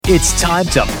It's time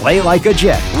to play like a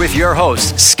Jet with your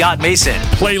host, Scott Mason.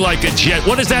 Play like a Jet.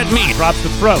 What does that mean? Drops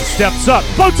the throw, steps up,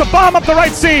 floats a bomb up the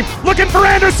right seam, looking for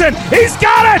Anderson. He's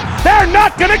got it! They're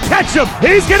not going to catch him.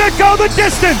 He's going to go the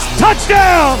distance.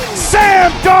 Touchdown!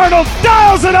 Sam Darnold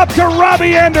dials it up to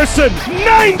Robbie Anderson.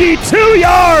 92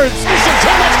 yards! Anderson,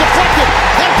 too much deflected,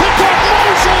 and picked up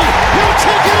Mosley. He'll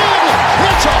take it in.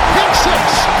 It's a pick six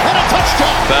and a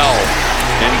touchdown. Bell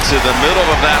into the middle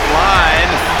of that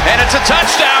line, and it's a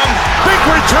touchdown. Big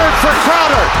return for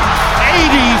Crowder.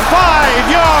 85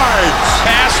 yards.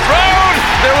 Pass thrown.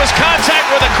 There was contact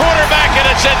with the quarterback, and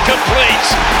it's incomplete.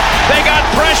 They got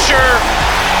pressure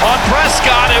on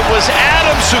Prescott. It was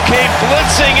Adams who came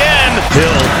blitzing in.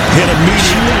 Hill hit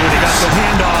immediately when he got the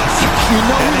handoff. You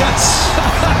know that's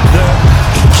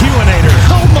The Q-inator.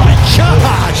 oh my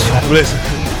gosh. Listen,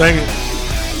 thank you.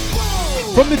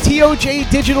 From the TOJ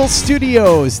Digital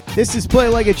Studios, this is Play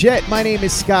Like a Jet. My name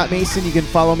is Scott Mason. You can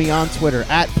follow me on Twitter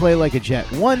at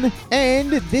PlayLikeAJet1.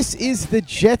 And this is the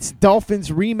Jets-Dolphins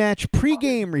rematch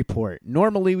pregame report.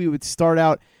 Normally, we would start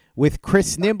out with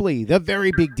Chris Nimbley, the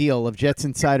very big deal of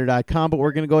JetsInsider.com, but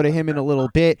we're going to go to him in a little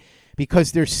bit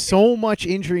because there's so much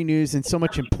injury news and so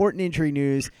much important injury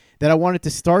news that I wanted to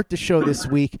start the show this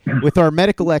week with our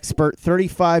medical expert,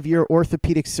 35-year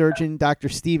orthopedic surgeon, Dr.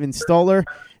 Steven Stoller.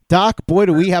 Doc, boy,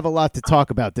 do we have a lot to talk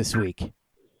about this week.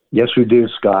 Yes, we do,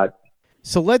 Scott.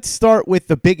 So let's start with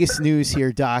the biggest news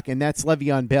here, Doc, and that's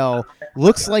Le'Veon Bell.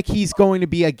 Looks like he's going to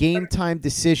be a game-time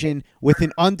decision with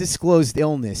an undisclosed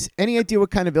illness. Any idea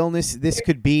what kind of illness this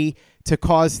could be to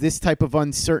cause this type of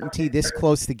uncertainty this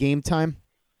close to game time?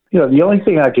 The only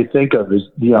thing I could think of is,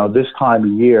 this time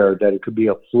of year that it could be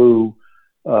a flu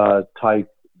type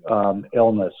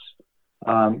illness.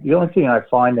 The only thing I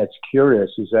find that's curious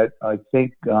is that I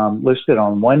think listed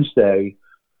on Wednesday,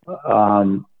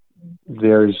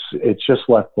 it's just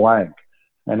left blank,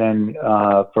 and then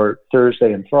for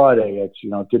Thursday and Friday, it's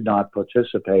did not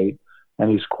participate, and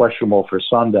he's questionable for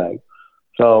Sunday.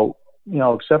 So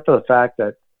except for the fact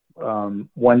that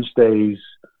Wednesday's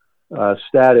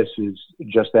status is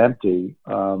just empty,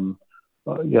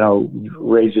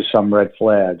 raises some red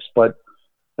flags, but.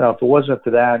 If it wasn't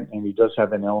for that and he does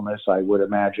have an illness, I would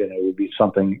imagine it would be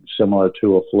something similar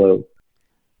to a flu.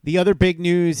 The other big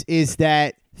news is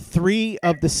that 3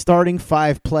 of the starting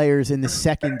 5 players in the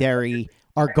secondary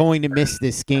are going to miss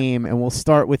this game, and we'll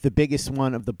start with the biggest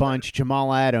one of the bunch,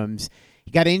 Jamal Adams.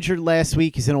 He got injured last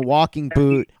week. He's in a walking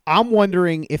boot. I'm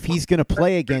wondering if he's going to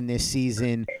play again this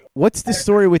season. What's the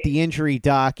story with the injury,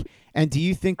 Doc, and do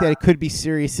you think that it could be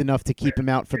serious enough to keep him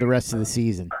out for the rest of the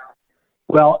season?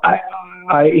 Well,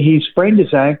 he sprained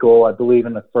his ankle, I believe,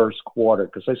 in the first quarter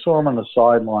because I saw him on the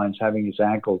sidelines having his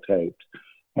ankle taped.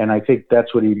 And I think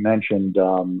that's what he mentioned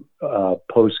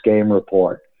post-game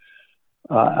report.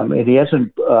 He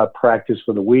hasn't practiced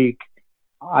for the week.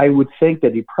 I would think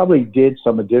that he probably did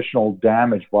some additional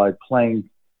damage by playing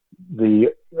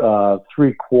the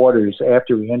 3 quarters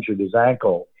after he injured his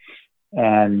ankle.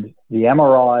 And the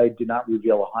MRI did not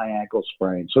reveal a high ankle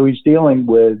sprain. So he's dealing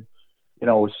with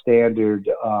a standard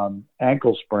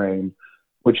ankle sprain,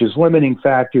 which is limiting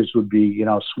factors would be,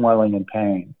 swelling and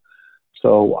pain.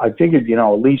 So I figured,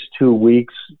 at least 2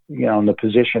 weeks, in the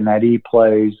position that he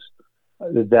plays,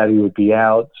 that he would be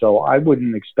out. So I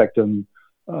wouldn't expect him,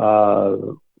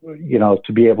 to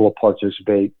be able to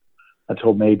participate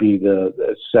until maybe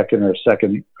the second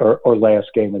or last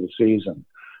game of the season.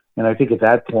 And I think at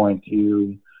that point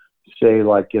you say,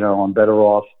 I'm better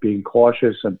off being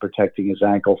cautious and protecting his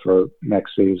ankle for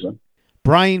next season.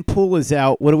 Brian Poole is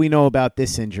out. What do we know about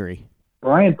this injury?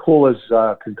 Brian Poole is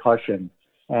concussion,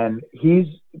 and he's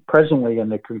presently in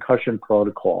the concussion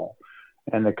protocol.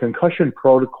 And the concussion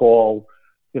protocol,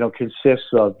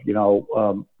 consists of,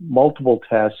 multiple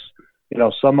tests,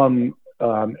 some of them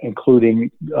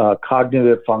including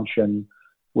cognitive function,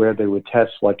 where they would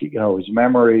test, his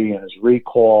memory and his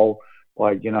recall,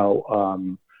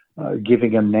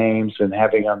 giving him names and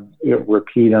having him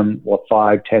repeat them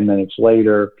 5-10 minutes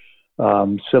later,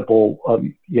 simple,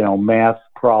 math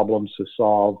problems to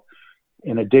solve.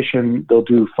 In addition, they'll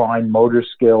do fine motor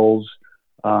skills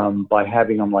by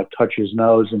having him touch his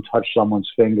nose and touch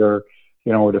someone's finger,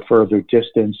 at a further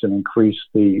distance and increase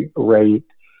the rate,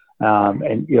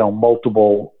 and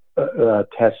multiple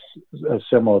tests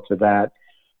similar to that.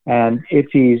 And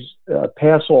if he's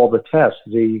passed all the tests,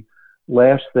 the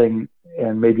last thing,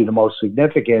 and maybe the most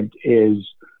significant, is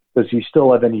does he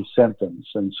still have any symptoms?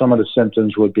 And some of the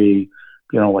symptoms would be,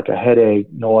 like a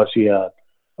headache, nausea,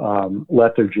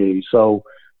 lethargy. So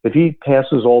if he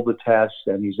passes all the tests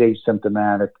and he's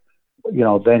asymptomatic,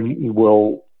 then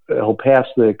he'll pass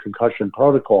the concussion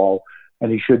protocol,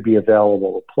 and he should be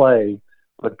available to play.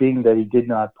 But being that he did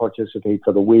not participate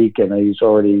for the week and he's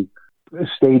already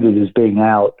stated as being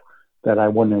out, that I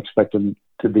wouldn't expect him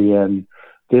to be in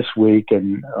this week,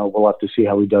 and we'll have to see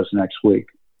how he does next week.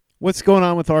 What's going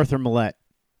on with Arthur Maulet?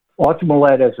 Arthur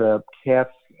Maulet has a calf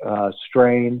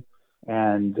strain,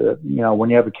 and when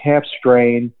you have a calf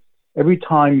strain, every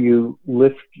time you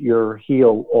lift your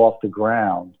heel off the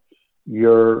ground,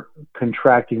 you're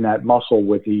contracting that muscle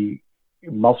with the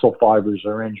muscle fibers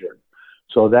are injured.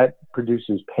 So that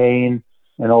produces pain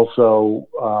and also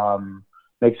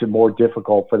makes it more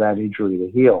difficult for that injury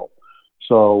to heal.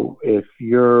 So if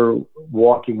you're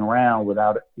walking around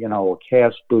without, a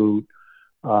cast boot,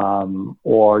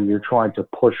 or you're trying to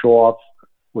push off,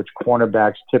 which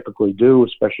cornerbacks typically do,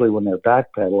 especially when they're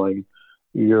backpedaling,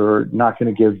 you're not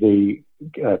going to give the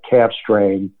calf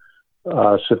strain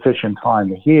sufficient time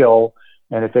to heal.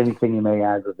 And if anything, you may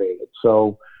aggravate it.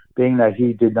 So being that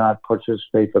he did not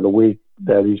participate for the week,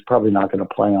 that he's probably not going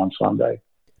to play on Sunday.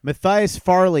 Matthias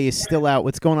Farley is still out.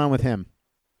 What's going on with him?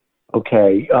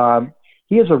 Okay.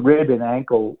 He has a rib and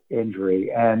ankle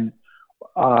injury. And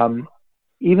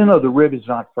even though the rib is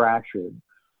not fractured,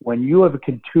 when you have a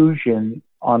contusion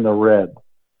on the rib,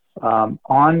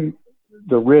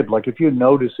 like if you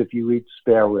notice, if you eat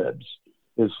spare ribs,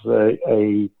 there's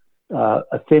a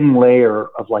thin layer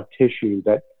of like tissue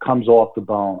that comes off the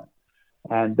bone.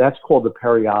 And that's called the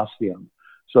periosteum.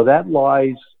 So that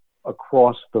lies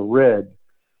across the rib.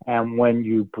 And when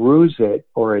you bruise it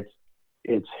or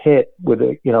it's hit with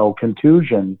a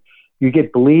contusion, you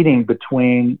get bleeding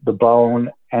between the bone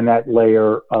and that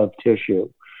layer of tissue.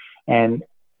 And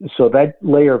so that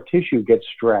layer of tissue gets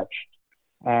stretched.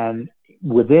 And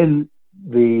within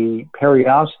the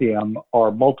periosteum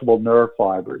are multiple nerve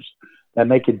fibers that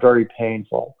make it very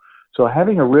painful. So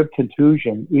having a rib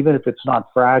contusion, even if it's not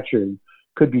fractured,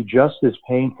 could be just as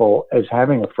painful as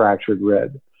having a fractured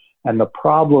rib. And the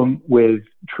problem with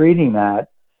treating that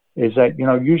is that,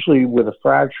 usually with a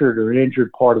fractured or an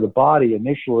injured part of the body,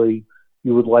 initially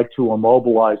you would like to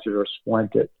immobilize it or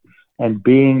splint it. And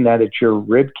being that it's your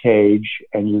rib cage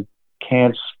and you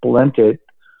can't splint it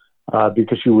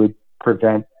because you would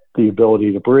prevent the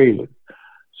ability to breathe.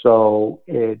 So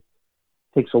it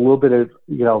takes a little bit of,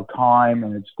 time,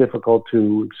 and it's difficult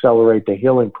to accelerate the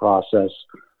healing process.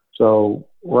 So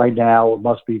right now it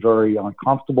must be very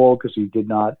uncomfortable because he did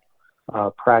not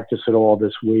practice at all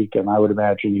this week, and I would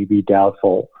imagine he'd be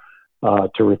doubtful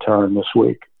to return this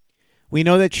week. We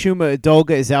know that Shuma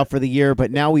Adolga is out for the year,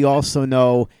 but now we also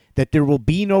know that there will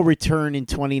be no return in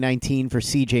 2019 for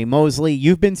CJ Mosley.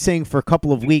 You've been saying for a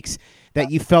couple of weeks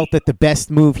that you felt that the best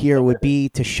move here would be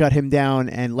to shut him down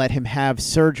and let him have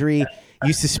surgery.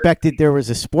 You suspected there was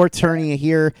a sports hernia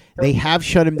here. They have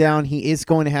shut him down. He is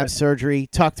going to have surgery.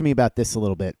 Talk to me about this a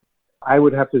little bit. I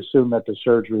would have to assume that the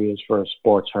surgery is for a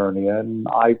sports hernia, and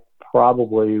I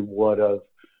probably would have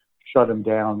shut him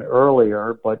down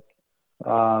earlier, but,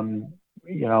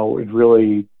 it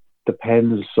really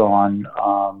depends on,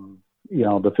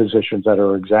 the physicians that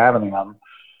are examining him.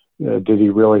 Did he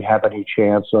really have any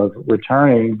chance of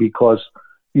returning? Because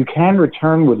you can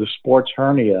return with a sports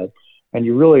hernia, and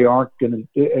you really aren't going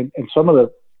to, and some of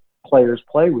the players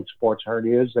play with sports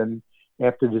hernias and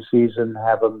after the season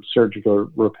have them surgically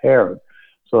repaired.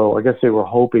 So I guess they were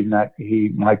hoping that he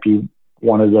might be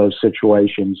one of those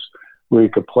situations where he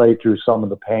could play through some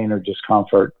of the pain or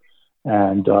discomfort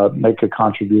and make a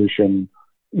contribution,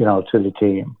 to the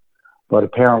team. But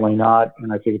apparently not,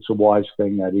 and I think it's a wise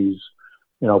thing that he's,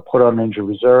 put on injured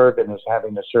reserve and is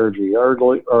having the surgery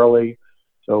early,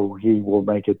 so he will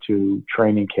make it to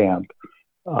training camp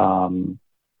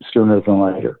sooner than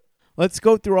later. Let's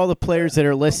go through all the players that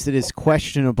are listed as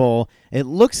questionable. It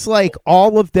looks like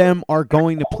all of them are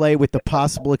going to play with the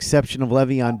possible exception of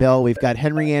Le'Veon Bell. We've got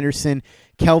Henry Anderson,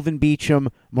 Kelvin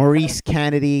Beachum, Maurice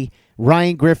Kennedy,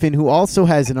 Ryan Griffin, who also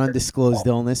has an undisclosed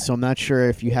illness, so I'm not sure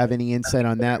if you have any insight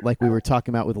on that, like we were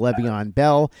talking about with Le'Veon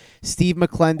Bell, Steve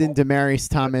McClendon, Demaryius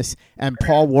Thomas, and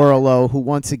Paul Warlow, who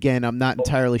once again I'm not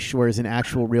entirely sure is an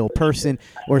actual real person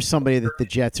or somebody that the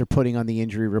Jets are putting on the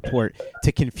injury report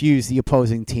to confuse the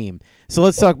opposing team. So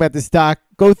let's talk about this, Doc.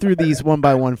 Go through these one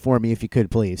by one for me, if you could,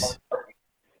 please.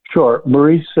 Sure.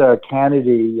 Maurice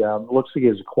Kennedy looks like he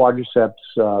has a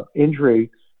quadriceps injury,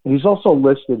 and he's also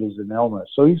listed as an illness.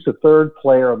 So he's the third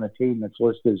player on the team that's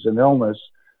listed as an illness.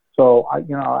 So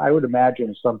I would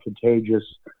imagine some contagious,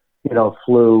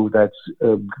 flu that's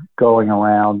going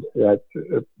around that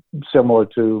similar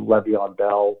to Le'Veon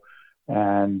Bell,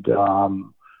 and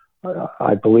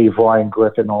I believe Ryan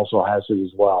Griffin also has it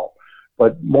as well.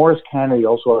 But Maurice Kennedy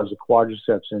also has a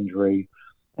quadriceps injury,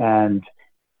 and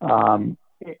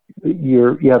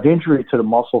you have injury to the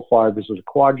muscle fibers of the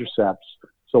quadriceps.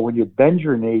 So when you bend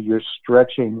your knee, you're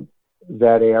stretching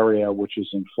that area which is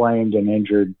inflamed and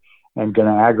injured and going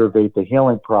to aggravate the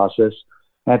healing process.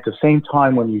 At the same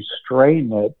time, when you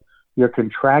straighten it, you're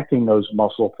contracting those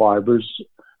muscle fibers,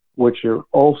 which are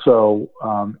also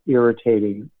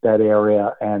irritating that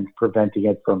area and preventing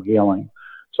it from healing.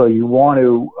 So you want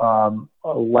to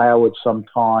allow it some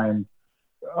time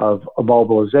of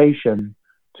immobilization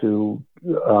to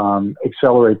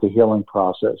accelerate the healing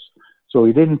process. So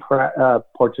he didn't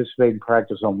participate in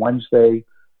practice on Wednesday,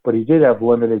 but he did have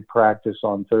limited practice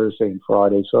on Thursday and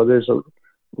Friday. So there's a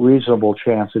reasonable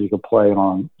chance that he could play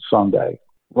on Sunday.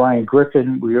 Ryan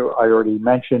Griffin, I already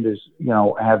mentioned, is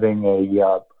having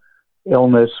a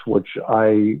illness, which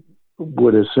I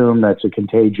would assume that's a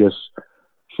contagious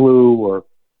flu or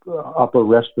upper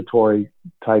respiratory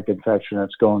type infection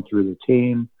that's going through the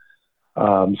team.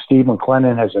 Steve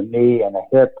McLennan has a knee and a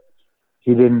hip.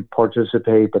 He didn't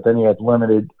participate, but then he had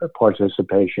limited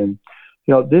participation.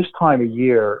 This time of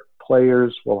year,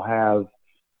 players will have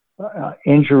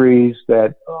injuries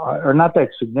that are not that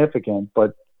significant,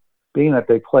 but being that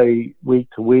they play week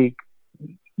to week,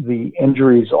 the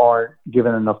injuries aren't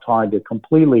given enough time to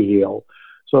completely heal.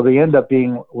 So they end up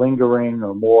being lingering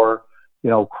or more,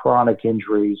 chronic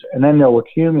injuries, and then they'll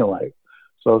accumulate.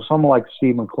 So someone like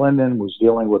Steve McLendon was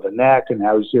dealing with a neck, and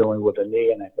now he's dealing with a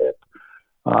knee and a hip.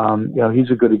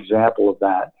 He's a good example of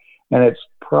that. And it's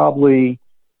probably,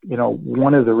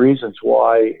 one of the reasons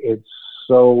why it's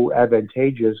so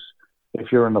advantageous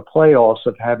if you're in the playoffs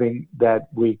of having that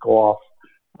week off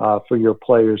for your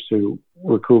players to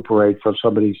recuperate from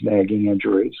some of these nagging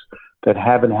injuries that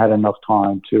haven't had enough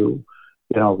time to,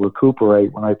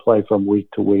 recuperate when they play from week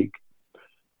to week.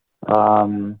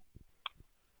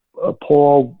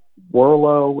 Paul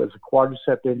Warlow has a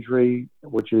quadricep injury,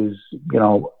 which is,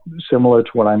 similar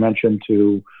to what I mentioned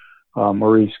to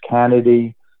Maurice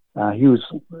Kennedy. He was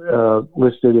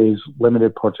listed as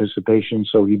limited participation,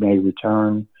 so he may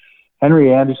return.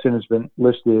 Henry Anderson has been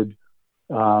listed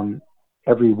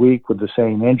every week with the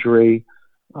same injury.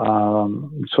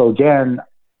 So again,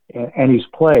 and he's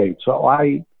played. So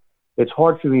it's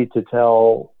hard for me to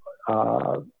tell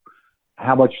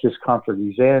how much discomfort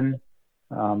he's in,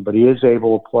 but he is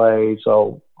able to play.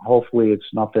 So hopefully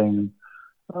it's nothing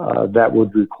that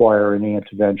would require any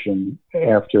intervention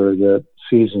after the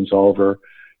season's over.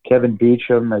 Kevin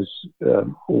Beecham has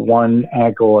one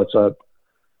ankle.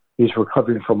 He's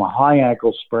recovering from a high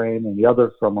ankle sprain and the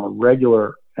other from a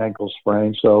regular ankle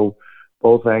sprain. So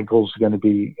both ankles are going to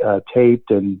be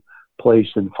taped and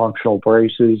placed in functional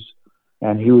braces.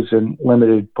 And he was in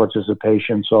limited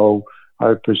participation, so I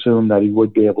would presume that he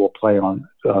would be able to play on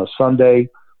Sunday.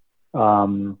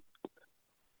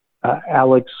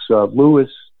 Alex Lewis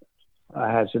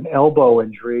has an elbow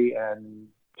injury, and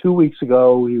 2 weeks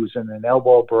ago he was in an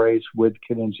elbow brace with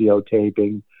kinesiotaping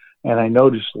taping. And I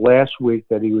noticed last week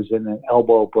that he was in an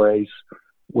elbow brace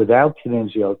without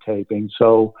kinesiotaping taping.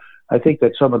 So I think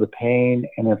that some of the pain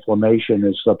and inflammation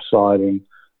is subsiding.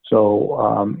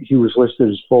 So he was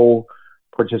listed as full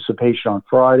participation on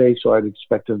Friday, so I'd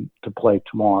expect him to play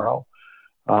tomorrow.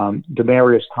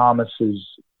 Demarius Thomas has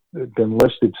been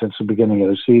listed since the beginning of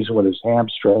the season with his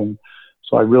hamstring,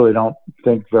 so I really don't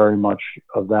think very much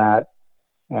of that.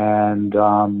 And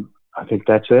I think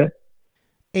that's it.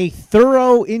 A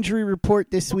thorough injury report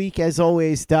this week, as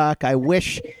always, Doc. I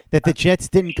wish that the Jets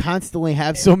didn't constantly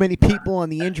have so many people on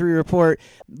the injury report,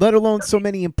 let alone so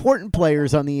many important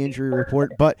players on the injury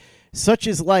report, but such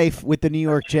is life with the New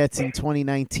York Jets in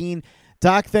 2019.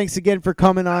 Doc, thanks again for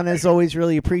coming on. As always,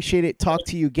 really appreciate it. Talk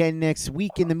to you again next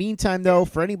week. In the meantime, though,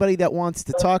 for anybody that wants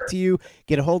to talk to you,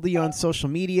 get a hold of you on social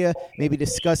media, maybe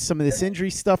discuss some of this injury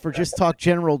stuff or just talk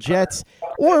general Jets,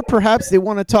 or perhaps they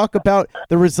want to talk about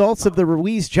the results of the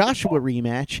Ruiz-Joshua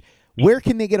rematch, where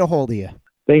can they get a hold of you?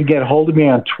 They can get a hold of me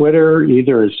on Twitter,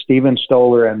 either as Steven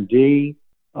Stoller, MD,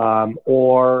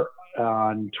 or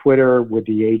on Twitter with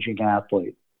The Aging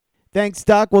Athlete. Thanks,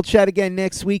 Doc. We'll chat again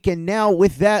next week. And now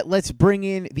with that, let's bring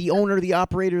in the owner, the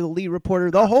operator, the lead reporter,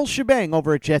 the whole shebang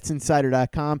over at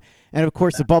JetsInsider.com. And, of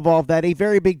course, above all of that, a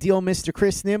very big deal, Mr.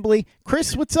 Chris Nimbley.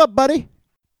 Chris, what's up, buddy?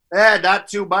 Not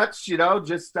too much,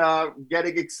 just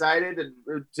getting excited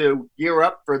and to gear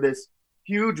up for this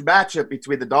huge matchup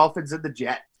between the Dolphins and the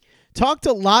Jets. Talked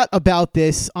a lot about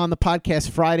this on the podcast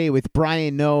Friday with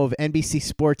Brian Noe of NBC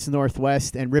Sports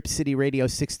Northwest and Rip City Radio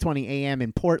 620 AM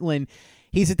in Portland.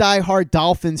 He's a diehard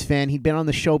Dolphins fan. He'd been on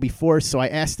the show before, so I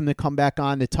asked him to come back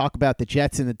on to talk about the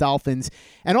Jets and the Dolphins,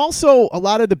 and also a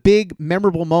lot of the big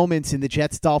memorable moments in the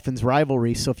Jets-Dolphins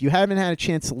rivalry. So if you haven't had a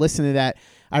chance to listen to that,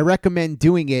 I recommend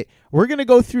doing it. We're going to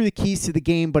go through the keys to the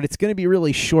game, but it's going to be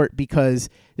really short because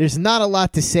there's not a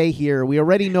lot to say here. We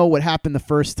already know what happened the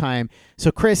first time.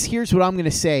 So, Chris, here's what I'm going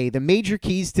to say. The major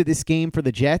keys to this game for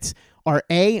the Jets are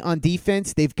A, on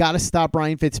defense, they've got to stop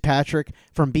Ryan Fitzpatrick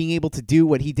from being able to do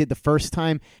what he did the first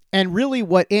time, and really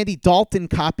what Andy Dalton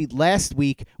copied last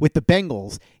week with the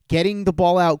Bengals, getting the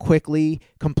ball out quickly,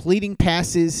 completing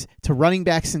passes to running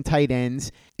backs and tight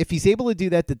ends. If he's able to do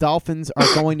that, the Dolphins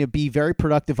are going to be very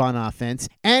productive on offense.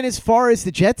 And as far as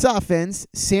the Jets offense,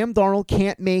 Sam Darnold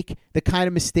can't make the kind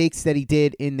of mistakes that he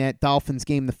did in that Dolphins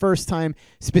game the first time,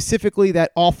 specifically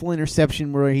that awful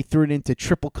interception where he threw it into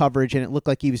triple coverage and it looked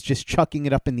like he was just chucking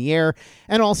it up in the air.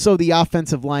 And also the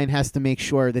offensive line has to make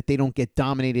sure that they don't get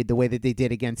dominated the way that they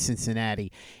did against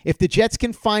Cincinnati. If the Jets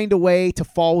can find a way to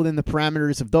fall within the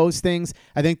parameters of those things,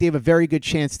 I think they have a very good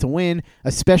chance to win,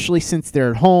 especially since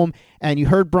they're at home. And you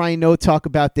heard Brian Noe talk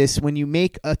about this. When you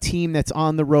make a team that's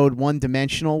on the road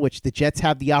one-dimensional, which the Jets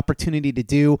have the opportunity to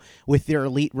do with their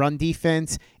elite run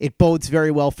defense, it bodes very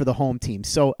well for the home team.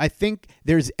 So I think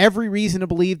there's every reason to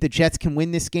believe the Jets can win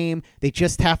this game. They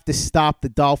just have to stop the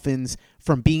Dolphins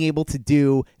from being able to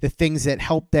do the things that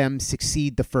helped them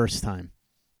succeed the first time.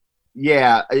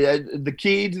 Yeah, the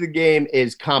key to the game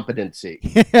is competency.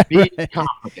 Be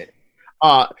competent.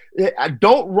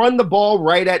 Don't run the ball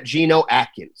right at Geno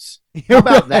Atkins. How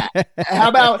about that?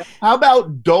 How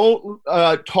about don't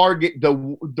target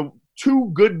the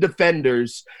two good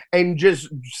defenders and just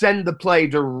send the play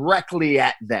directly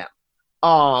at them.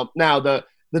 Now the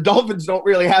Dolphins don't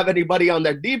really have anybody on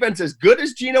their defense as good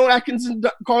as Geno Atkins and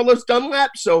Carlos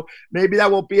Dunlap, so maybe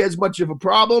that won't be as much of a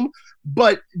problem.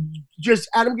 But just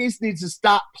Adam Gase needs to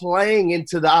stop playing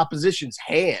into the opposition's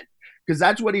hand, because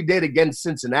that's what he did against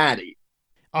Cincinnati.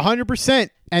 100%.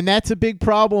 And that's a big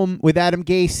problem with Adam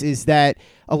Gase, is that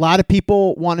a lot of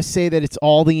people want to say that it's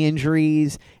all the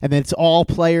injuries and that it's all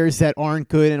players that aren't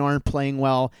good and aren't playing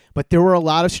well. But there were a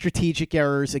lot of strategic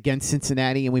errors against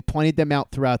Cincinnati, and we pointed them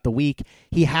out throughout the week.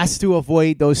 He has to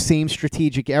avoid those same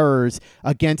strategic errors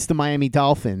against the Miami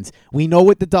Dolphins. We know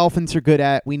what the Dolphins are good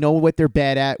at. We know what they're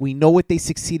bad at. We know what they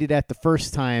succeeded at the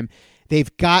first time.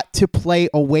 They've got to play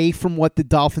away from what the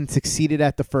Dolphins succeeded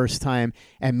at the first time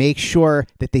and make sure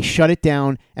that they shut it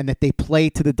down and that they play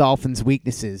to the Dolphins'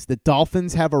 weaknesses. The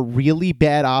Dolphins have a really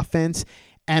bad offense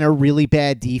and a really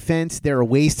bad defense. There are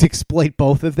ways to exploit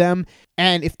both of them.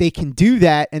 And if they can do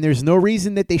that, and there's no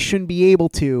reason that they shouldn't be able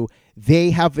to,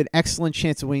 they have an excellent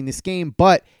chance of winning this game.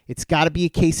 But it's got to be a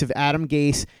case of Adam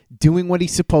Gase doing what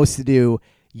he's supposed to do,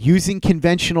 using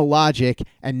conventional logic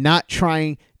and not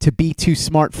trying to be too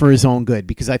smart for his own good,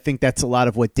 because I think that's a lot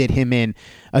of what did him in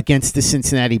against the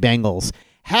Cincinnati Bengals.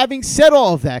 Having said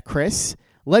all of that, Chris,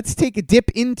 let's take a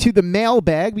dip into the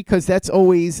mailbag, because that's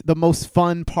always the most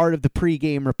fun part of the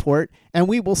pregame report. And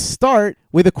we will start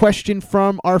with a question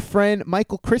from our friend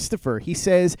Michael Christopher. He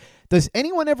says, does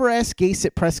anyone ever ask Gase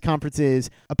at press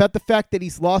conferences about the fact that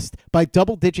he's lost by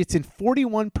double digits in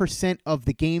 41% of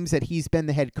the games that he's been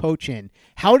the head coach in?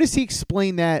 How does he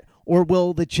explain that? Or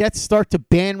will the Jets start to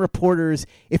ban reporters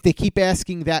if they keep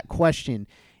asking that question?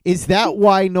 Is that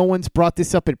why no one's brought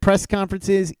this up at press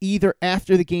conferences, either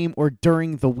after the game or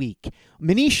during the week?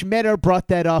 Manish Mehta brought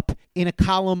that up in a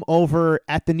column over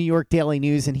at the New York Daily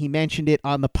News, and he mentioned it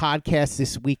on the podcast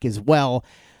this week as well.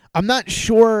 I'm not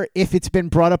sure if it's been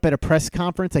brought up at a press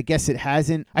conference. I guess it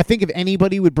hasn't. I think if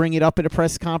anybody would bring it up at a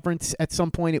press conference at some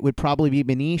point, it would probably be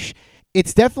Manish.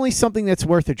 It's definitely something that's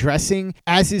worth addressing,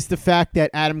 as is the fact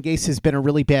that Adam Gase has been a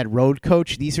really bad road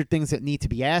coach. These are things that need to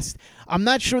be asked. I'm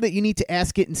not sure that you need to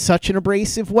ask it in such an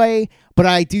abrasive way, but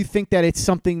I do think that it's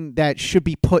something that should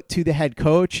be put to the head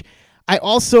coach. I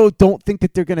also don't think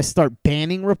that they're going to start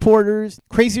banning reporters.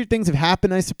 Crazier things have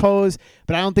happened, I suppose,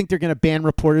 but I don't think they're going to ban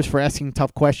reporters for asking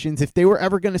tough questions. If they were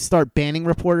ever going to start banning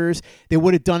reporters, they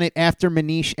would have done it after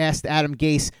Manish asked Adam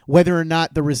Gase whether or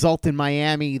not the result in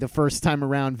Miami the first time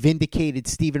around vindicated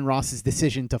Stephen Ross's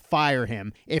decision to fire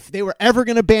him. If they were ever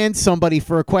going to ban somebody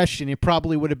for a question, it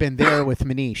probably would have been there with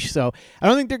Manish. So I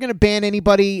don't think they're going to ban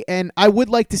anybody, and I would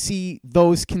like to see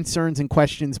those concerns and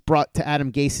questions brought to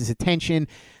Adam Gase's attention.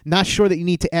 Not sure that you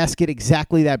need to ask it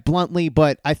exactly that bluntly,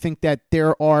 but I think that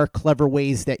there are clever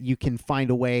ways that you can find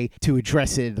a way to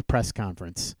address it at the press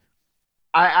conference.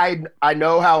 I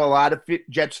know how a lot of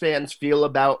Jets fans feel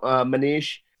about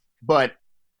Manish, but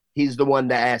he's the one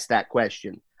that asked that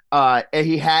question. And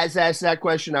he has asked that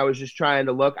question. I was just trying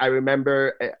to look. I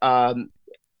remember,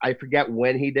 I forget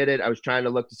when he did it. I was trying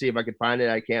to look to see if I could find it.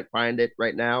 I can't find it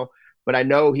right now, but I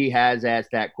know he has asked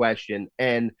that question.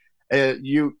 And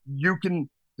you can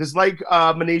dislike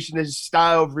Manish and his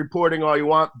style of reporting all you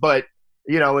want, but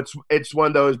it's one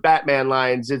of those Batman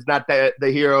lines. It's not the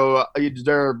hero you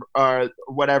deserve or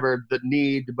whatever the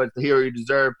need, but the hero you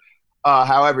deserve.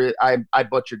 However, I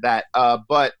butchered that.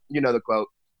 But you know the quote.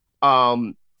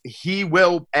 He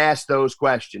will ask those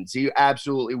questions. He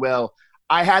absolutely will.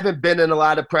 I haven't been in a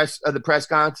lot of the press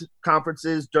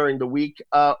conferences during the week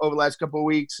over the last couple of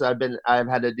weeks. I've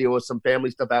had to deal with some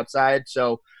family stuff outside.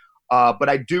 So, but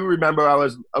I do remember I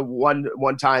was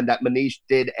one time that Manish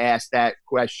did ask that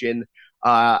question.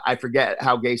 I forget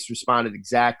how Gase responded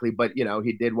exactly, but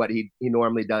he did what he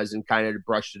normally does and kind of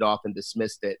brushed it off and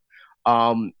dismissed it.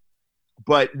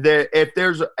 But if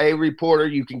there's a reporter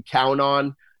you can count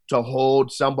on to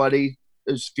hold somebody's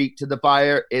feet to the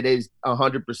fire, it is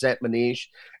 100% Manish.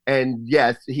 And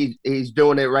yes, he's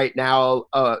doing it right now,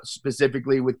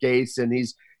 specifically with Gase, and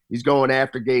he's going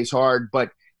after Gase hard.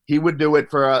 But he would do it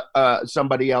for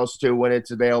somebody else too when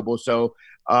it's available. So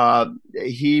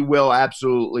he will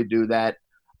absolutely do that.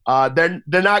 They're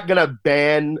not going to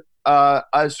ban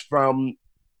us from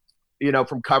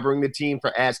covering the team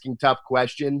for asking tough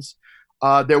questions.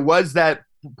 There was that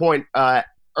point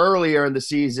earlier in the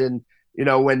season,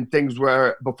 when things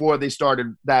were before they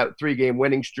started that 3-game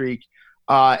winning streak,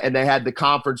 and they had the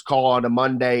conference call on a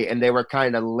Monday, and they were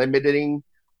kind of limiting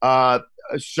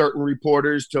certain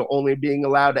reporters to only being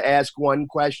allowed to ask one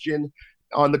question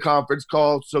on the conference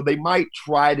call. So they might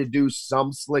try to do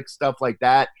some slick stuff like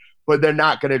that, but they're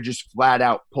not going to just flat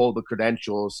out pull the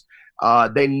credentials.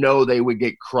 They know they would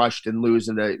get crushed and lose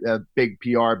in a big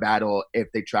PR battle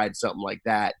if they tried something like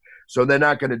that. So they're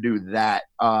not going to do that.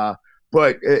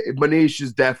 But Manish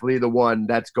is definitely the one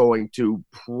that's going to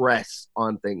press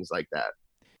on things like that.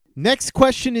 Next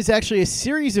question is actually a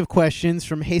series of questions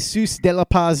from Jesus de la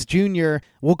Paz Jr.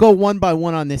 We'll go one by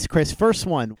one on this, Chris. First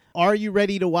one, are you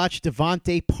ready to watch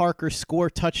Devante Parker score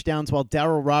touchdowns while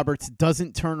Darryl Roberts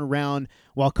doesn't turn around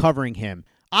while covering him?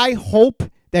 I hope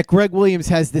that Greg Williams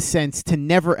has the sense to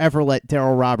never, ever let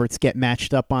Darryl Roberts get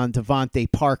matched up on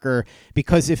Devante Parker,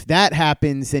 because if that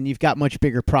happens, then you've got much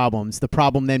bigger problems. The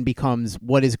problem then becomes,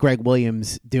 what is Greg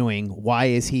Williams doing? Why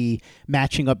is he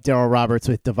matching up Darryl Roberts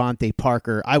with Devante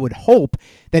Parker? I would hope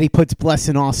that he puts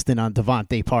Blessin Austin on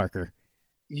Devante Parker.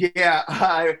 Yeah,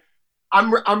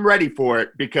 I'm ready for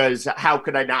it, because how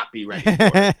could I not be ready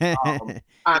for it?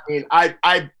 I mean,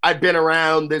 I've been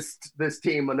around this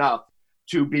team enough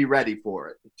to be ready for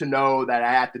it, to know that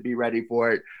I have to be ready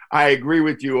for it. I agree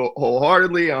with you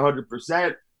wholeheartedly,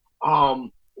 100%.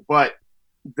 But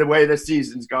the way the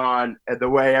season's gone and the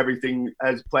way everything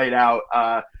has played out,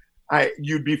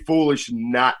 you'd be foolish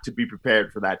not to be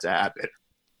prepared for that to happen.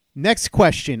 Next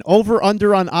question,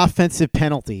 over-under on offensive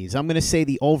penalties. I'm going to say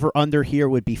the over-under here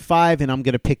would be 5, and I'm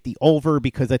going to pick the over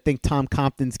because I think Tom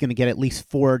Compton's going to get at least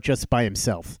 4 just by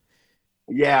himself.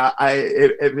 Yeah,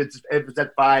 if it's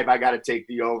at 5, I got to take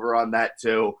the over on that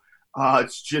too.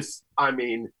 It's just, I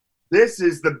mean, this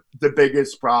is the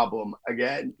biggest problem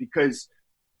again, because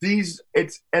it's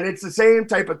the same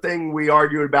type of thing we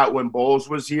argued about when Bowles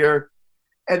was here.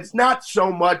 And it's not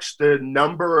so much the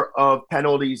number of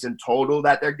penalties in total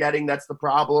that they're getting that's the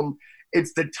problem.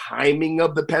 It's the timing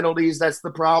of the penalties that's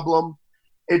the problem.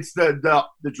 It's the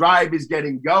drive is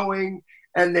getting going,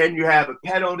 and then you have a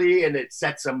penalty, and it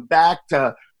sets them back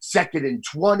to 2nd and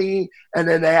 20, and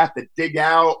then they have to dig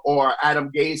out, or Adam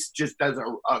Gase just does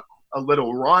a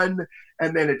little run,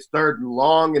 and then it's 3rd and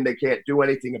long, and they can't do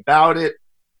anything about it.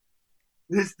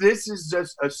 This is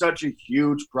just such a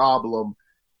huge problem.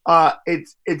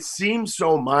 It seems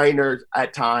so minor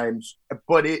at times,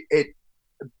 but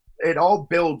it all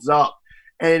builds up.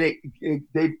 And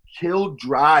they've killed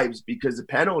drives because of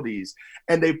penalties.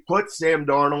 And they put Sam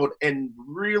Darnold in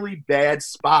really bad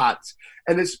spots.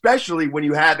 And especially when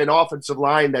you have an offensive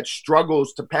line that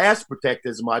struggles to pass protect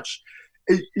as much,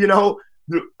 a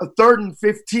 3rd and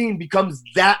 15 becomes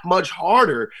that much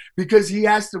harder because he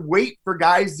has to wait for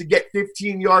guys to get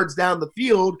 15 yards down the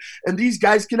field. And these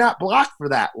guys cannot block for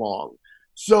that long.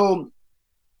 So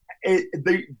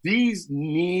these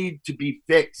need to be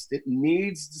fixed. It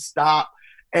needs to stop.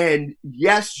 And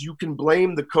yes, you can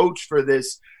blame the coach for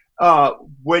this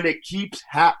when it keeps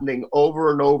happening over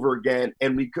and over again.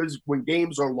 And because when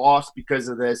games are lost because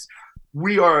of this,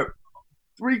 we are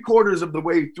 3/4 of the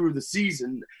way through the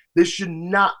season. This should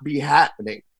not be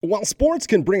happening. While sports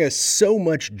can bring us so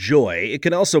much joy, it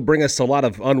can also bring us a lot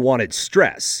of unwanted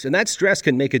stress. And that stress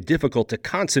can make it difficult to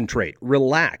concentrate,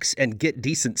 relax, and get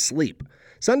decent sleep.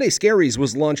 Sunday Scaries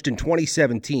was launched in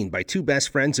 2017 by 2 best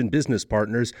friends and business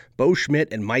partners, Bo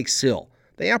Schmidt and Mike Sill.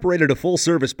 They operated a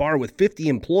full-service bar with 50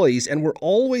 employees and were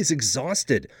always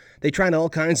exhausted. They tried all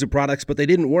kinds of products, but they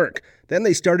didn't work. Then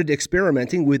they started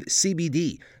experimenting with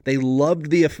CBD. They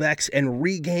loved the effects and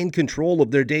regained control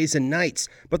of their days and nights,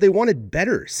 but they wanted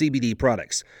better CBD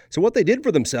products. So what they did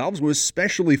for themselves was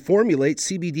specially formulate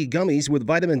CBD gummies with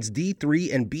vitamins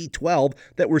D3 and B12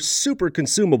 that were super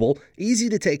consumable, easy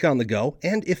to take on the go,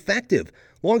 and effective.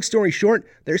 Long story short,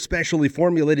 their specially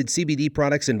formulated CBD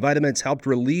products and vitamins helped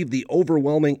relieve the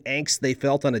overwhelming angst they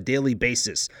felt on a daily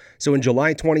basis. So in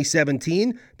July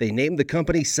 2017, they named the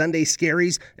company Sunday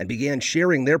Scaries and began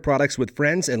sharing their products with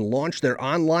friends and launched their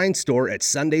online store at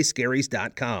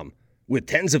sundayscaries.com. With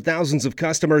tens of thousands of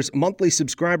customers, monthly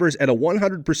subscribers, and a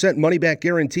 100% money-back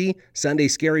guarantee, Sunday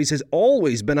Scaries has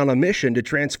always been on a mission to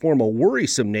transform a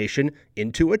worrisome nation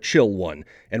into a chill one.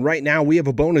 And right now, we have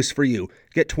a bonus for you.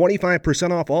 Get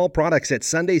 25% off all products at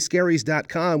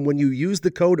sundayscaries.com when you use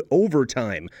the code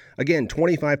OVERTIME. Again,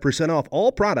 25% off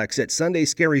all products at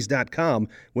sundayscaries.com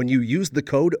when you use the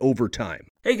code OVERTIME.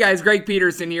 Hey guys, Greg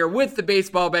Peterson here with the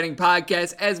Baseball Betting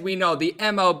Podcast. As we know, the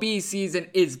MLB season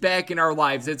is back in our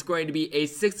lives. It's going to be a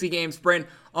 60-game sprint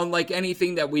unlike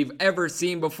anything that we've ever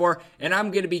seen before, and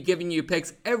I'm going to be giving you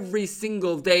picks every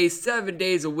single day, 7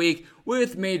 days a week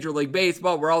with Major League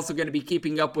Baseball. We're also going to be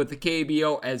keeping up with the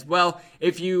KBO as well.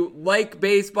 If you like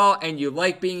baseball and you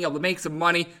like being able to make some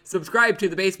money, subscribe to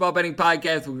the Baseball Betting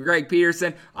Podcast with Greg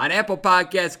Peterson on Apple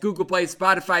Podcasts, Google Play,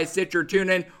 Spotify, Stitcher,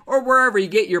 TuneIn, or wherever you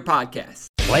get your podcasts.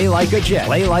 Play like a Jet.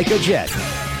 Play like a Jet.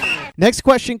 Next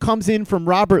question comes in from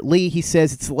Robert Lee. He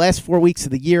says it's the last 4 weeks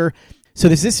of the year. So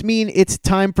does this mean it's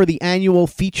time for the annual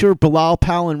feature, Bilal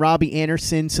Powell and Robbie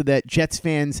Anderson, so that Jets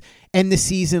fans end the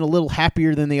season a little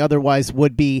happier than they otherwise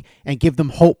would be and give them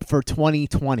hope for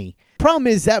 2020? Problem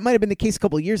is, that might have been the case a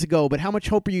couple of years ago, but how much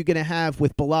hope are you going to have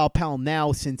with Bilal Powell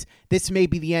now, since this may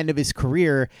be the end of his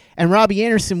career? And Robbie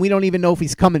Anderson, we don't even know if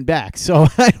he's coming back. So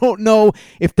I don't know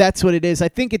if that's what it is. I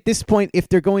think at this point, if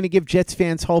they're going to give Jets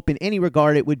fans hope in any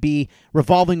regard, it would be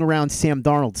revolving around Sam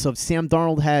Darnold. So if Sam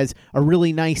Darnold has a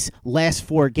really nice last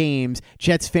 4 games,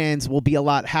 Jets fans will be a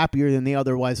lot happier than they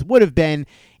otherwise would have been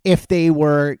if they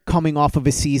were coming off of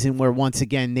a season where, once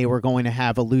again, they were going to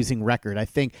have a losing record. I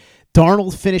think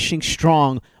Darnold finishing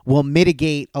strong will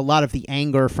mitigate a lot of the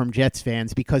anger from Jets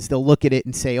fans, because they'll look at it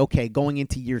and say, okay, going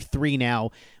into year 3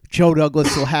 now, Joe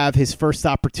Douglas will have his first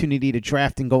opportunity to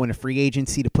draft and go into free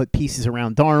agency to put pieces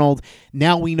around Darnold.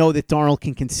 Now we know that Darnold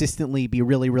can consistently be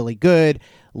really, really good.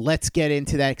 Let's get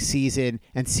into that season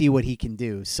and see what he can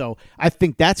do. So I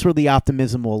think that's where the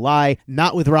optimism will lie,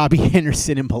 not with Robbie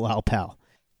Anderson and Bilal Powell.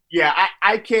 Yeah,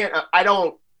 I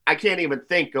can't even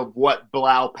think of what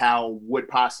Bilal Powell would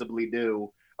possibly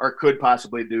do or could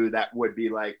possibly do that would be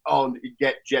like, oh,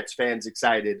 get Jets fans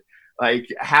excited. Like,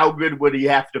 how good would he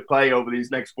have to play over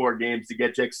these next 4 games to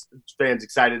get Jets fans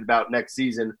excited about next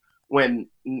season when,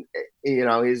 you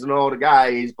know, he's an older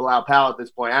guy. He's Bilal Powell at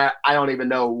this point. I don't even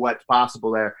know what's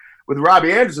possible there. With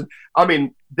Robbie Anderson, I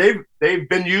mean, they've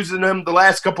been using him the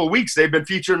last couple of weeks. They've been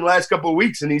featuring him the last couple of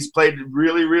weeks, and he's played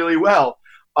really, really well.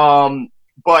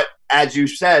 But as you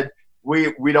said,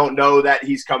 we don't know that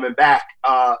he's coming back.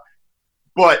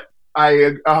 But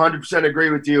I 100% agree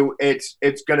with you. It's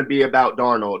going to be about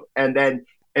Darnold. And then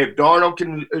if Darnold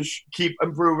can keep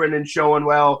improving and showing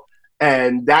well,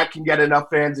 and that can get enough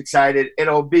fans excited,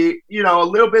 it'll be, you know, a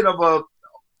little bit of a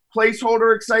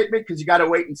placeholder excitement, because you got to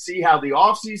wait and see how the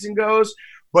offseason goes.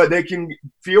 But they can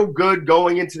feel good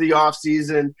going into the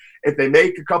offseason if they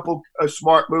make a couple of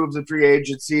smart moves in free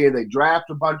agency and they draft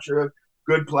a bunch of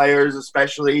good players,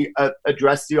 especially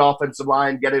address the offensive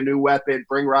line, get a new weapon,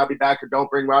 bring Robbie back or don't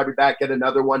bring Robbie back, get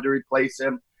another one to replace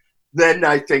him. Then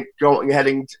I think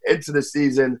heading into the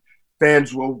season,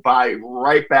 fans will buy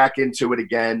right back into it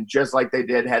again, just like they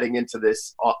did heading into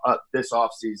this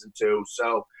offseason too.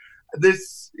 So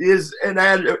this is an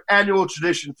annual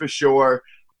tradition for sure.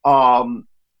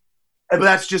 But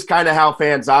that's just kind of how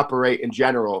fans operate in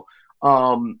general.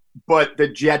 But the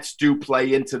Jets do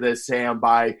play into this, Sam,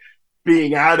 by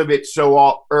being out of it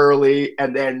so early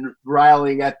and then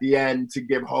rallying at the end to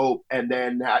give hope, and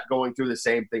then going through the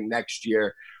same thing next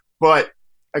year. But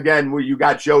again, you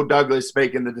got Joe Douglas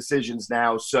making the decisions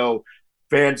now, so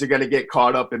fans are going to get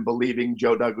caught up in believing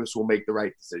Joe Douglas will make the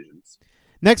right decisions.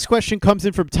 Next question comes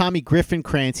in from Tommy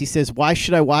Griffinkrantz. He says, why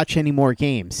should I watch any more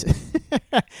games?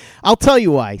 I'll tell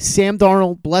you why. Sam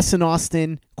Darnold, Blesson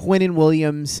Austin, Quinnen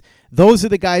Williams, those are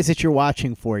the guys that you're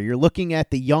watching for. You're looking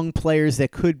at the young players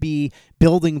that could be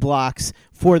building blocks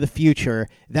for the future.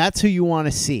 That's who you want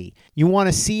to see. You want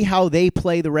to see how they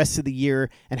play the rest of the year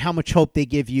and how much hope they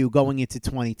give you going into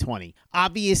 2020.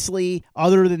 Obviously,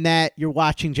 other than that, you're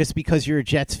watching just because you're a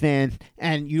Jets fan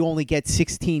and you only get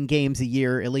 16 games a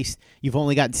year. At least you've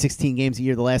only gotten 16 games a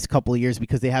year the last couple of years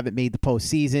because they haven't made the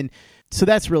postseason. So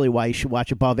that's really why you should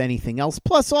watch above anything else.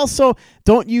 Plus, also,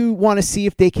 don't you want to see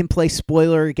if they can play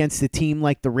spoiler against a team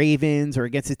like the Ravens or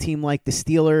against a team like the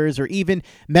Steelers or even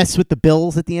mess with the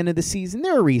Bills at the end of the season?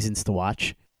 There are reasons to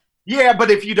watch. Yeah,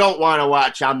 but if you don't want to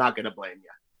watch, I'm not going to blame you.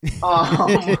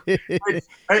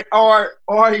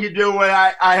 Or you do what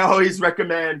I always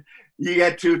recommend. You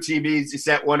get 2 TVs, you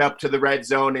set one up to the red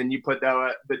zone, and you put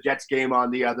the Jets game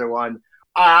on the other one.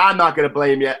 I'm not going to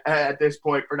blame you at this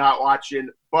point for not watching.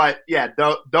 But, yeah,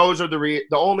 those are the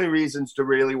only reasons to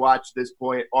really watch this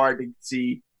point are to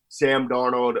see Sam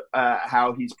Darnold,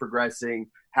 how he's progressing,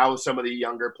 how some of the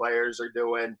younger players are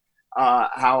doing,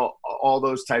 how all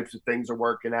those types of things are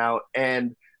working out.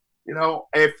 And, you know,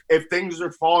 if things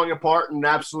are falling apart in an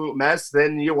absolute mess,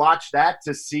 then you watch that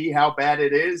to see how bad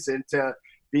it is and to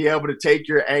be able to take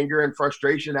your anger and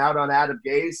frustration out on Adam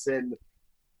Gase. And,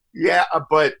 yeah,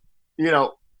 but – you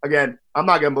know, again, I'm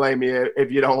not going to blame you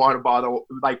if you don't want to bother.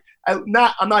 Like, I'm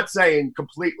not saying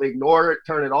completely ignore it,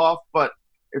 turn it off, but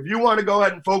if you want to go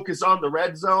ahead and focus on the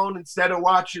red zone instead of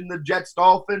watching the Jets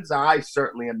Dolphins, I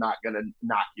certainly am not going to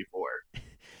knock you for it.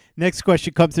 Next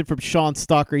question comes in from Sean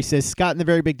Stalker. He says, Scott, in the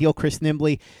very big deal, Chris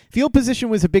Nimbley. Field position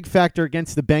was a big factor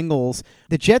against the Bengals.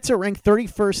 The Jets are ranked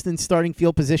 31st in starting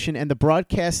field position, and the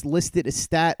broadcast listed a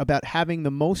stat about having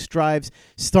the most drives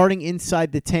starting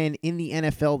inside the 10 in the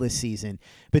NFL this season.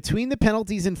 Between the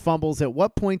penalties and fumbles, at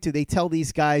what point do they tell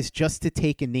these guys just to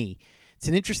take a knee? It's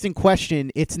an interesting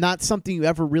question. It's not something you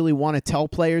ever really want to tell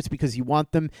players because you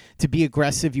want them to be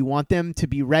aggressive. You want them to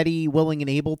be ready, willing, and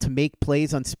able to make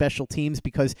plays on special teams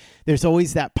because there's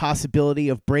always that possibility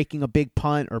of breaking a big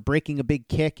punt or breaking a big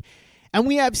kick. And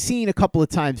we have seen a couple of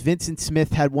times. Vincent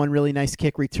Smith had one really nice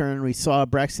kick return. We saw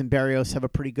Braxton Berrios have a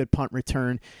pretty good punt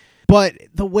return. But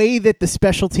the way that the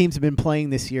special teams have been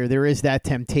playing this year, there is that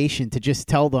temptation to just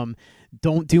tell them,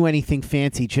 don't do anything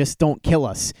fancy, just don't kill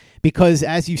us. Because,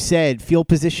 as you said, field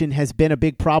position has been a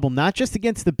big problem, not just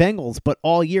against the Bengals, but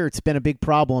all year it's been a big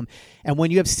problem. And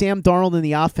when you have Sam Darnold in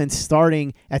the offense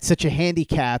starting at such a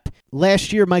handicap,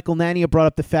 last year Michael Nania brought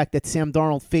up the fact that Sam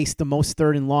Darnold faced the most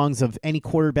third and longs of any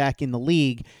quarterback in the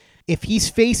league. If he's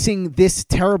facing this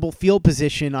terrible field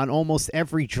position on almost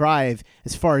every drive,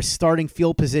 as far as starting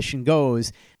field position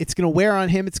goes, it's going to wear on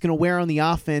him, it's going to wear on the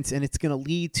offense, and it's going to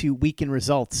lead to weakened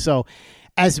results. So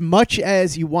as much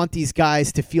as you want these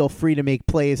guys to feel free to make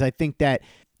plays, I think that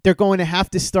they're going to have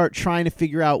to start trying to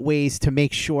figure out ways to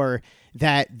make sure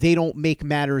that they don't make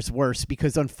matters worse,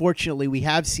 because unfortunately we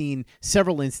have seen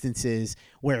several instances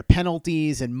where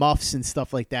penalties and muffs and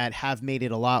stuff like that have made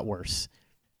it a lot worse.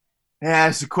 Yeah,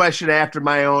 it's a question after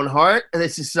my own heart.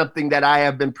 This is something that I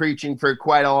have been preaching for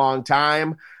quite a long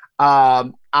time.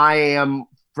 I am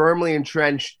firmly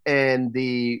entrenched in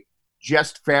the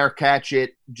just fair catch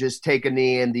it, just take a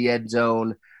knee in the end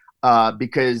zone,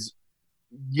 because,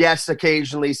 yes,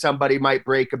 occasionally somebody might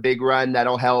break a big run.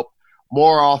 That'll help.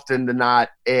 More often than not,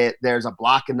 there's a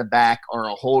block in the back or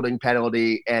a holding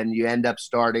penalty, and you end up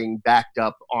starting backed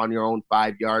up on your own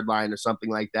 5-yard line or something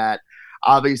like that.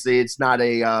 Obviously, it's not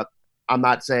I'm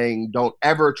not saying don't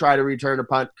ever try to return a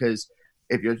punt, because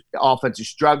if your offense is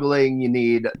struggling, you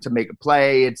need to make a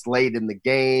play, it's late in the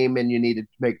game, and you need to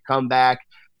make a comeback,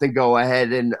 then go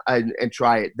ahead and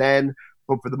try it then.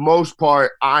 But for the most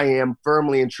part, I am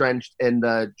firmly entrenched in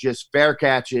the just fair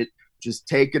catch it, just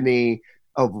take a knee,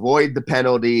 avoid the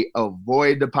penalty,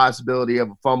 avoid the possibility of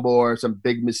a fumble or some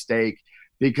big mistake,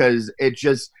 because it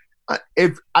just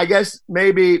if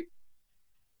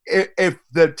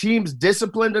the team's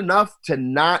disciplined enough to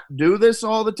not do this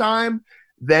all the time,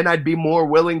 then I'd be more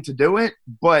willing to do it.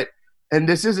 But, and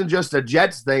this isn't just a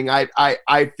Jets thing,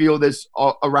 I feel this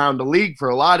around the league for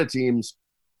a lot of teams.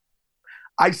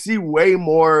 I see way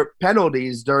more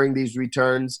penalties during these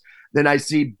returns than I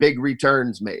see big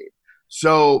returns made.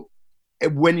 So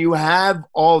when you have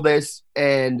all this,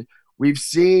 and we've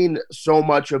seen so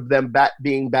much of them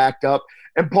being backed up,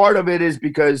 and part of it is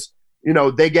because, you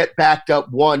know, they get backed up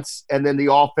once and then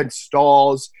the offense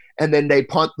stalls and then they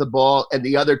punt the ball and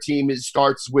the other team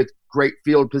starts with great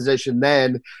field position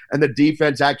then, and the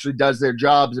defense actually does their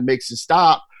jobs and makes a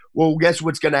stop. Well, guess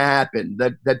what's going to happen?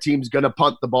 That team's going to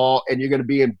punt the ball and you're going to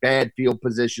be in bad field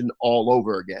position all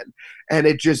over again. And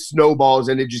it just snowballs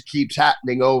and it just keeps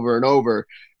happening over and over.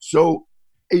 So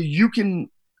you can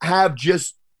have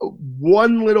just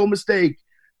one little mistake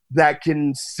that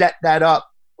can set that up.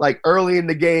 Like early in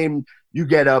the game, you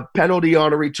get a penalty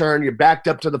on a return, you're backed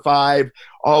up to the 5.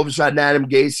 All of a sudden, Adam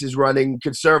Gase is running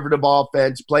conservative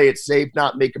offense, play it safe,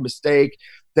 not make a mistake.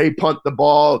 They punt the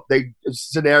ball.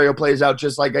 Scenario plays out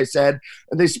just like I said,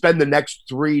 and they spend the next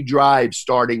 3 drives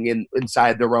starting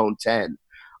inside their own 10.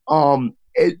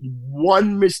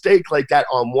 One mistake like that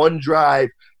on one drive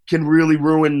can really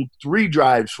ruin 3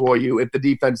 drives for you if the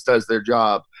defense does their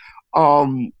job.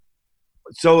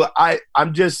 So I've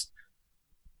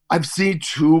seen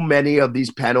too many of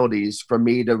these penalties for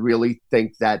me to really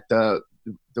think that the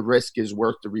risk is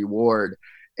worth the reward.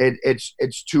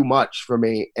 It's too much for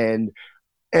me. And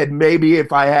maybe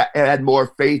if I had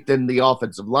more faith in the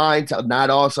offensive line to not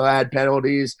also add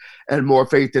penalties, and more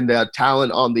faith in the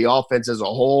talent on the offense as a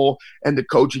whole and the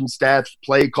coaching staff's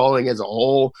play calling as a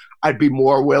whole, I'd be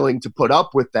more willing to put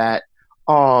up with that.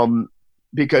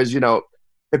 Because,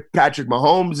 if Patrick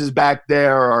Mahomes is back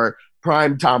there, or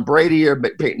prime Tom Brady or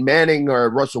Peyton Manning or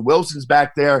Russell Wilson's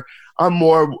back there, I'm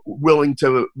more willing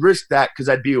to risk that because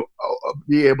I'd be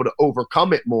able to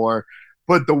overcome it more.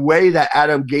 But the way that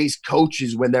Adam Gase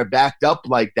coaches when they're backed up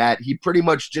like that, he pretty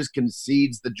much just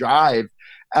concedes the drive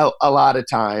a lot of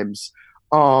times.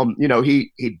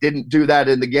 He didn't do that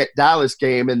in the Dallas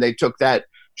game, and they took that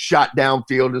shot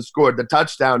downfield and scored the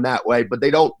touchdown that way, but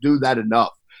they don't do that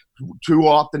enough. Too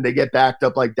often they get backed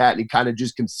up like that, and he kind of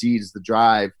just concedes the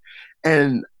drive.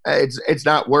 And it's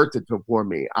not worth it for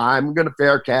me. I'm going to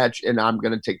fair catch, and I'm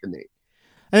going to take the knee.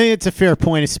 I think it's a fair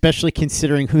point, especially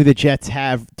considering who the Jets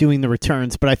have doing the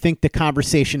returns. But I think the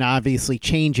conversation obviously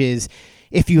changes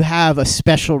if you have a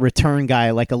special return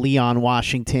guy like a Leon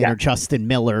Washington or Justin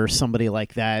Miller or somebody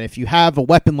like that. If you have a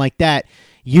weapon like that,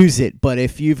 use it. But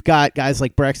if you've got guys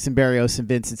like Braxton Berrios and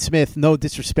Vincent Smith, no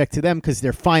disrespect to them because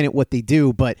they're fine at what they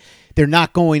do, but they're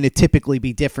not going to typically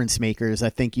be difference makers. I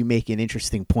think you make an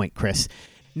interesting point, Chris.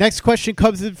 Next question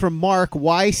comes in from Mark,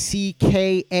 YCKAGMD.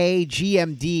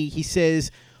 He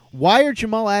says, why are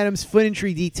Jamal Adams' foot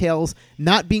injury details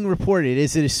not being reported?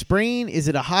 Is it a sprain? Is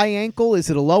it a high ankle? Is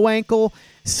it a low ankle?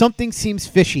 Something seems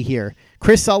fishy here.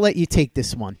 Chris, I'll let you take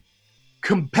this one.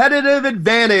 Competitive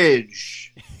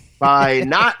advantage by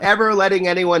not ever letting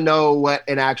anyone know what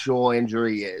an actual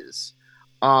injury is.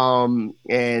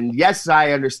 And yes,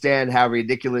 I understand how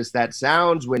ridiculous that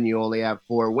sounds when you only have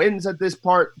 4 wins at this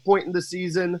point in the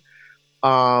season.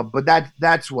 But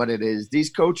that's what it is.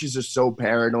 These coaches are so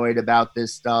paranoid about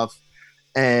this stuff.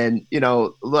 And,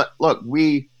 look,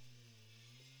 we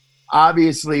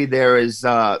obviously there is,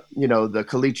 the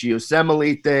Kalichi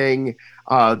Osemele thing.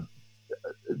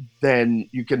 Then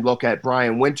you can look at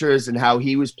Brian Winters and how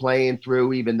he was playing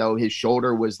through, even though his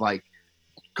shoulder was like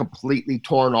completely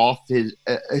torn off his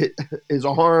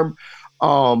arm.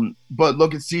 But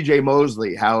look at CJ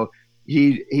Mosley, how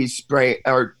he sprained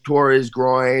or tore his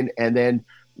groin, and then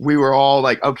we were all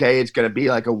like, okay, it's going to be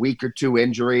like a week or 2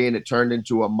 injury, and it turned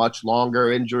into a much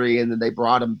longer injury, and then they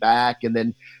brought him back, and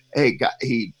then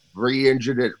he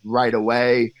re-injured it right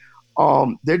away.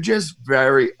 They're just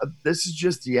this is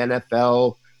just the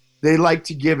NFL. They like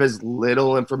to give as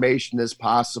little information as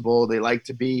possible. They like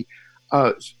to be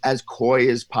as coy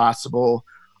as possible.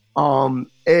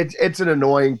 It's an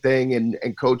annoying thing,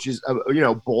 and coaches,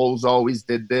 Bowles always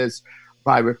did this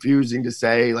by refusing to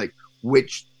say like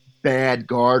which bad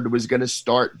guard was going to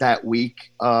start that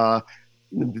week.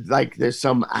 Like there's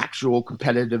some actual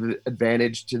competitive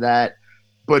advantage to that,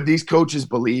 but these coaches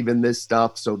believe in this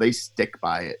stuff, so they stick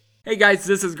by it. Hey guys,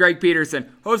 this is Greg Peterson,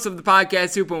 host of the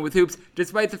podcast Hoopin' with Hoops.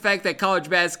 Despite the fact that college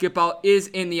basketball is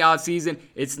in the offseason,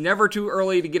 it's never too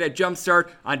early to get a jump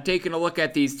start on taking a look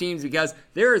at these teams because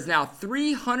there is now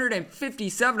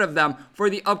 357 of them for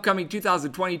the upcoming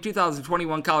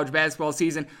 2020-2021 college basketball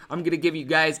season. I'm going to give you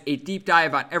guys a deep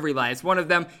dive on every last one of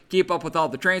them, keep up with all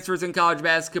the transfers in college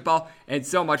basketball, and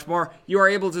so much more. You are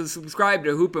able to subscribe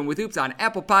to Hoopin' with Hoops on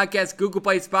Apple Podcasts, Google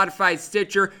Play, Spotify,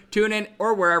 Stitcher, TuneIn,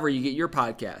 or wherever you get your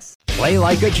podcasts. Play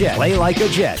like a Jet. Play like a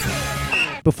Jet.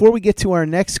 Before we get to our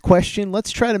next question,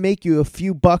 let's try to make you a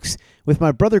few bucks with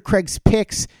my brother Craig's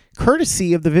picks,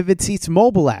 courtesy of the Vivid Seats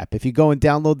mobile app. If you go and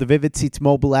download the Vivid Seats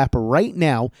mobile app right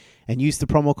now and use the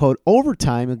promo code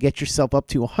OVERTIME, you'll get yourself up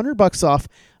to $100 off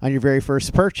on your very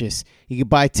first purchase. You can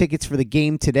buy tickets for the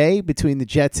game today between the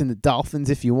Jets and the Dolphins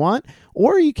if you want,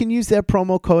 or you can use that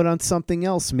promo code on something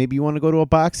else. Maybe you want to go to a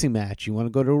boxing match, you want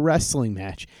to go to a wrestling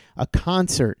match, a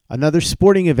concert, another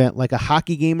sporting event like a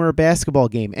hockey game or a basketball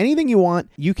game. Anything you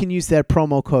want, you can use that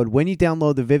promo code when you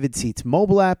download the Vivid Seats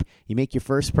mobile app. You make your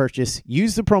first purchase,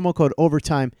 use the promo code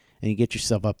OVERTIME, and you get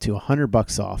yourself up to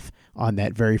 $100 off on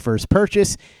that very first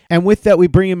purchase. And with that, we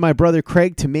bring in my brother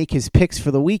Craig to make his picks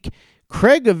for the week.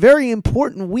 Craig, a very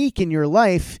important week in your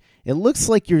life. It looks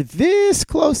like you're this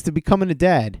close to becoming a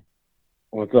dad.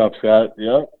 What's up, Scott?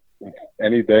 Yep.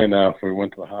 Any day now. We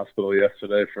went to the hospital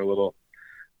yesterday for a little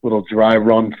dry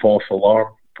run, false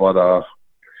alarm, but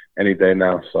any day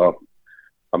now. So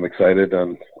I'm excited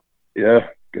and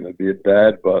gonna be a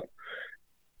dad, but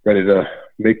ready to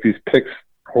make these picks.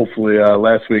 Hopefully,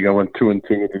 last week I went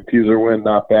 2-2 with the teaser win,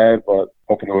 not bad, but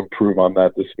hoping to improve on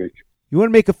that this week. You want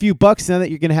to make a few bucks now that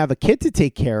you're going to have a kid to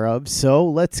take care of, so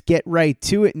let's get right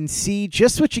to it and see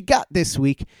just what you got this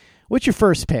week. What's your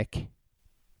first pick?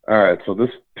 All right, so this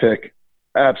pick,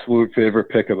 absolute favorite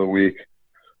pick of the week.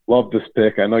 Love this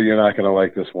pick. I know you're not going to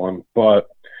like this one, but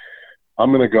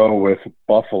I'm going to go with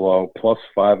Buffalo plus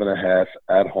 5.5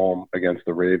 at home against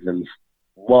the Ravens.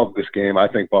 Love this game. I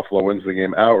think Buffalo wins the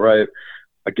game outright.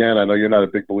 Again, I know you're not a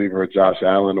big believer of Josh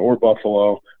Allen or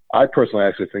Buffalo. I personally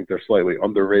actually think they're slightly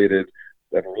underrated.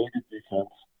 They have a really good defense,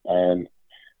 and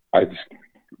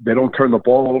they don't turn the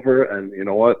ball over. And you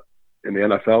know what? In the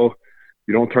NFL,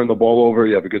 you don't turn the ball over,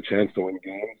 you have a good chance to win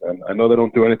games. And I know they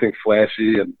don't do anything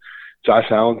flashy, and Josh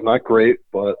Allen's not great,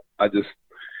 but I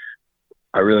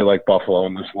really like Buffalo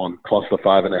in this one, plus the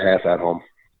 5.5 at home.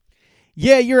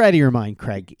 Yeah, you're out of your mind,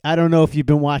 Craig. I don't know if you've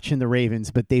been watching the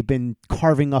Ravens, but they've been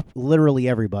carving up literally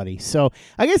everybody. So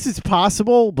I guess it's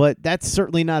possible, but that's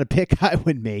certainly not a pick I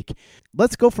would make.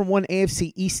 Let's go from one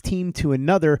AFC East team to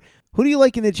another. Who do you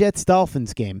like in the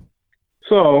Jets-Dolphins game?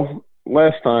 So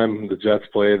last time the Jets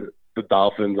played the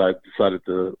Dolphins, I decided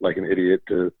to, like an idiot,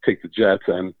 to take the Jets.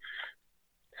 And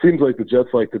seems like the Jets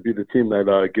like to be the team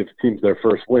that gives teams their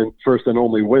first and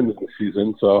only wins this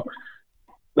season. So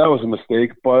that was a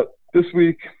mistake. But this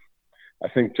week, I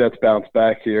think Jets bounce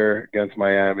back here against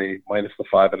Miami, minus the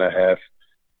 5.5.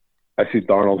 I see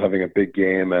Darnold having a big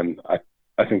game, and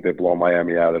I think they blow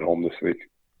Miami out at home this week.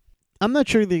 I'm not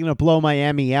sure they're going to blow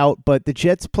Miami out, but the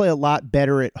Jets play a lot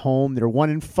better at home. They're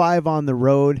 1-5 on the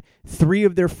road. 3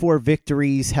 of their 4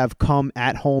 victories have come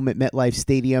at home at MetLife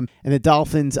Stadium. And the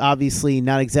Dolphins, obviously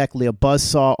not exactly a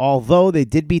buzzsaw, although they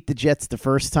did beat the Jets the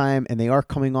first time, and they are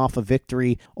coming off a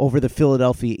victory over the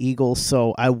Philadelphia Eagles.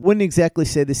 So I wouldn't exactly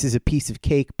say this is a piece of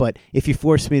cake, but if you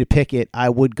forced me to pick it,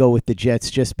 I would go with the Jets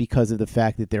just because of the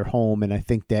fact that they're home, and I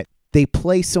think that they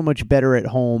play so much better at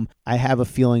home. I have a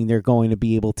feeling they're going to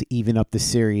be able to even up the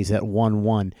series at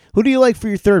 1-1. Who do you like for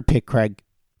your third pick, Craig?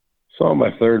 So my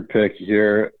third pick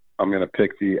here, I'm going to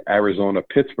pick the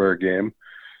Arizona-Pittsburgh game.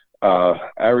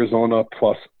 Arizona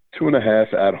plus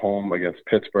 2.5 at home against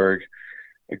Pittsburgh.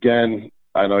 Again,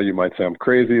 I know you might say I'm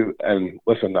crazy. And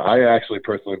listen, I actually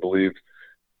personally believe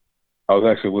I was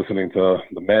actually listening to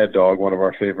the Mad Dog, one of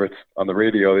our favorites, on the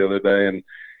radio the other day, and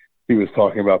he was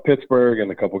talking about Pittsburgh, and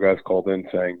a couple guys called in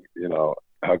saying, you know,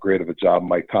 how great of a job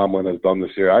Mike Tomlin has done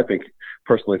this year. I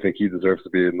personally think he deserves to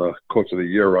be in the Coach of the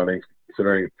Year running,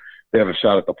 considering they have a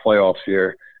shot at the playoffs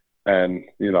here, and,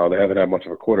 you know, they haven't had much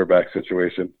of a quarterback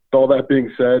situation. With all that being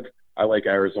said, I like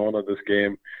Arizona this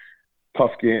game.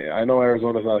 Tough game. I know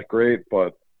Arizona's not great,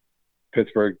 but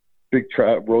Pittsburgh, big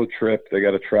road trip. They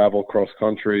got to travel cross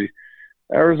country.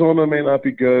 Arizona may not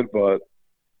be good, but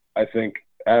I think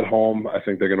at home, I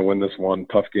think they're going to win this one.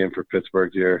 Tough game for Pittsburgh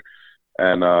here.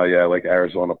 And, I like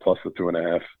Arizona plus the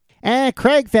 2.5. And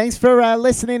Craig, thanks for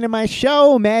listening to my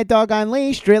show, Mad Dog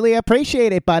Unleashed. Really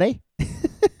appreciate it, buddy.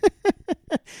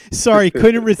 Sorry,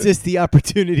 couldn't resist the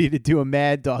opportunity to do a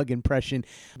Mad Dog impression.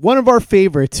 One of our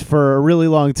favorites for a really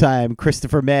long time,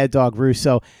 Christopher Mad Dog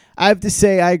Russo. I have to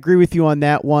say I agree with you on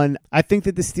that one. I think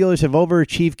that the Steelers have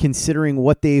overachieved considering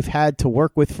what they've had to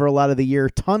work with for a lot of the year.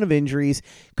 Ton of injuries.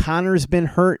 Connor's been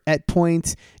hurt at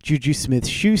points. Juju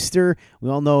Smith-Schuster. We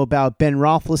all know about Ben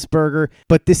Roethlisberger.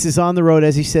 But this is on the road.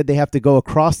 As you said, they have to go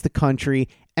across the country.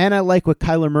 And I like what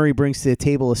Kyler Murray brings to the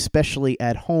table, especially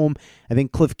at home. I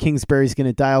think Cliff Kingsbury is going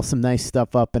to dial some nice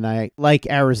stuff up, and I like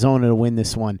Arizona to win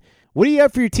this one. What do you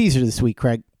have for your teaser this week,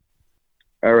 Craig?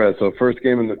 All right, so first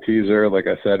game in the teaser, like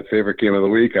I said, favorite game of the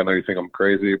week. I know you think I'm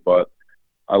crazy, but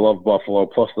I love Buffalo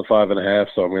plus the 5.5,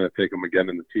 so I'm going to take them again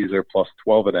in the teaser, plus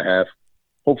 12.5.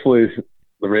 Hopefully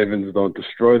the Ravens don't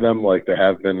destroy them like they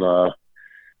have been a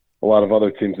lot of other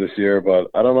teams this year, but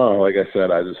I don't know. Like I said,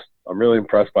 I'm really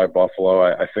impressed by Buffalo.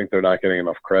 I think they're not getting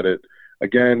enough credit.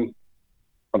 Again,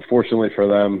 unfortunately for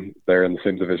them, they're in the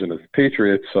same division as the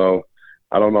Patriots, so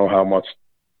I don't know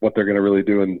what they're going to really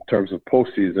do in terms of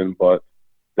postseason, but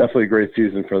definitely a great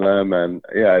season for them. And,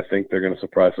 I think they're going to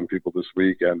surprise some people this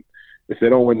week. And if they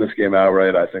don't win this game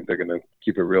outright, I think they're going to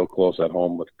keep it real close at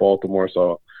home with Baltimore.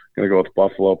 So I'm going to go with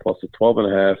Buffalo plus the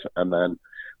 12.5. And then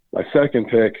my second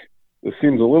pick, This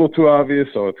seems a little too obvious,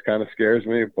 so it kind of scares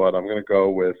me, but I'm going to go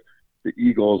with the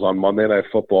Eagles on Monday Night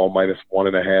Football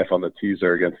 -1.5 on the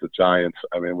teaser against the Giants.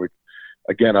 I mean,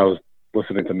 I was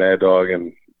listening to Mad Dog,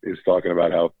 and he was talking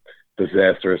about how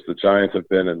disastrous the Giants have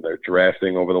been in their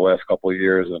drafting over the last couple of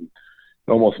years, and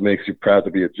it almost makes you proud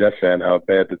to be a Jet fan how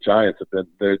bad the Giants have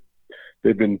been.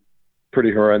 They've been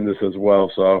pretty horrendous as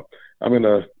well, so I'm going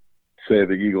to say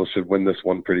the Eagles should win this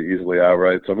one pretty easily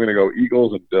outright. So I'm going to go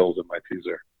Eagles and Bills in my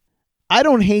teaser. I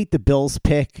don't hate the Bills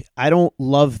pick. I don't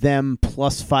love them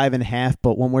 +5.5,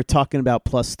 but when we're talking about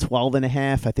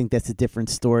 +12.5, I think that's a different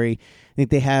story. I think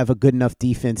they have a good enough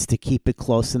defense to keep it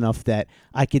close enough that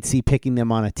I could see picking them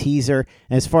on a teaser.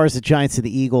 And as far as the Giants and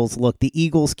the Eagles, look, the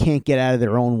Eagles can't get out of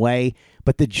their own way,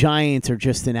 but the Giants are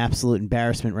just an absolute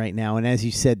embarrassment right now. And as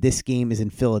you said, this game is in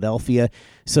Philadelphia.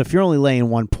 So if you're only laying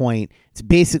 1 point, it's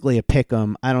basically a pick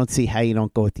 'em. I don't see how you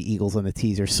don't go with the Eagles on the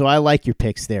teaser. So I like your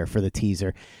picks there for the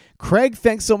teaser. Craig,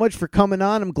 thanks so much for coming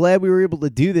on. I'm glad we were able to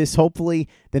do this. Hopefully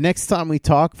the next time we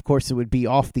talk, of course, it would be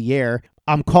off the air.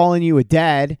 I'm calling you a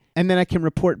dad, and then I can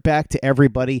report back to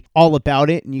everybody all about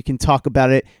it, and you can talk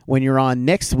about it when you're on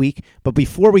next week. But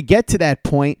before we get to that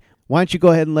point, why don't you go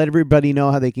ahead and let everybody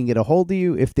know how they can get a hold of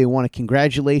you if they want to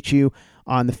congratulate you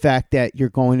on the fact that you're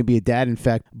going to be a dad. In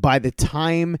fact, by the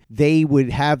time they would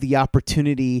have the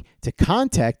opportunity to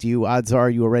contact you, odds are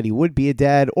you already would be a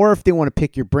dad. Or if they want to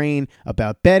pick your brain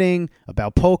about betting,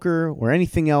 about poker, or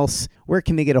anything else, where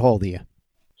can they get a hold of you?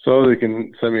 So they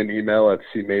can send me an email at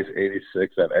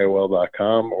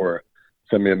cmace86@aol.com or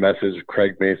send me a message,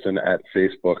 Craig Mason at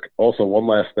Facebook. Also, one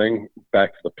last thing,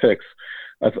 back to the picks.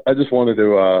 I just wanted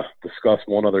to discuss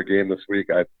one other game this week.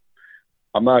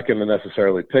 I'm not going to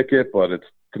necessarily pick it, but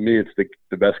to me, it's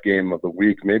the best game of the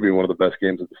week, maybe one of the best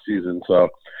games of the season. So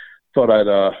thought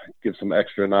I'd give some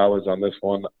extra knowledge on this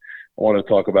one. I want to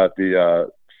talk about the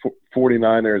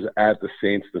 49ers at the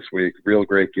Saints this week. Real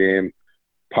great game.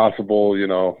 Possible,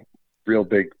 real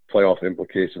big playoff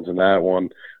implications in that one.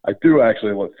 I do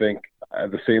actually think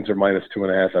the Saints are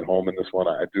 -2.5 at home in this one.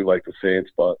 I do like the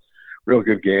Saints, but real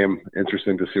good game.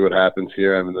 Interesting to see what happens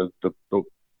here. I mean, the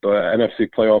NFC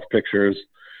playoff picture is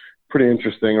pretty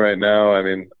interesting right now. I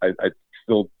mean, I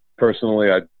still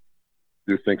personally, I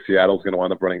do think Seattle's going to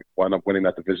wind up winning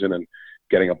that division and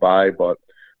getting a bye, but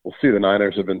we'll see. The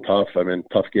Niners have been tough. I mean,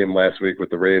 tough game last week with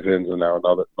the Ravens, and now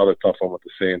another tough one with the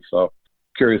Saints. So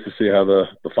curious to see how the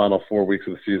final 4 weeks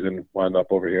of the season wind up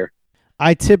over here.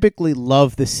 I typically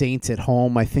love the Saints at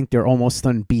home. I think they're almost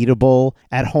unbeatable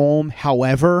at home.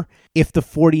 However, if the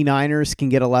 49ers can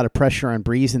get a lot of pressure on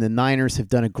Breeze, and the Niners have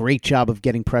done a great job of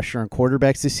getting pressure on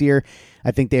quarterbacks this year, I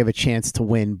think they have a chance to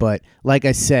win. But like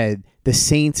I said, the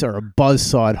Saints are a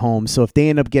buzzsaw at home, so if they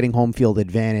end up getting home field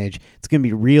advantage, it's going to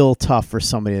be real tough for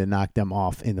somebody to knock them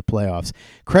off in the playoffs.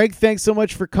 Craig, thanks so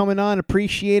much for coming on.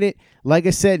 Appreciate it. Like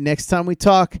I said, next time we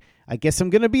talk, I guess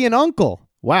I'm going to be an uncle.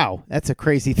 Wow, that's a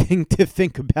crazy thing to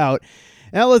think about.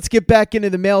 Now let's get back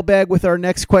into the mailbag with our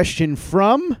next question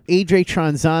from AJ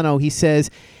Tranzano. He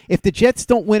says, if the Jets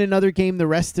don't win another game the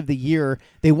rest of the year,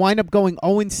 they wind up going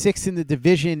 0-6 in the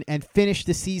division and finish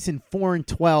the season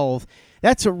 4-12.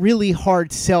 That's a really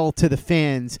hard sell to the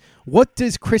fans. What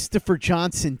does Christopher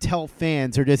Johnson tell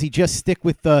fans, or does he just stick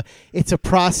with it's a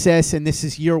process and this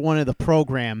is year one of the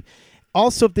program?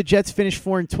 Also, if the Jets finish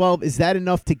 4-12, is that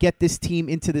enough to get this team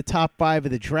into the top 5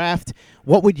 of the draft?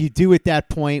 What would you do at that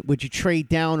point? Would you trade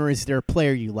down, or is there a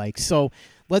player you like? So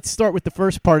let's start with the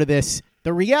first part of this.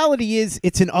 The reality is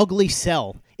it's an ugly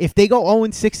sell. If they go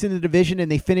 0-6 in the division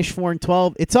and they finish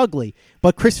 4-12, it's ugly.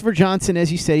 But Christopher Johnson,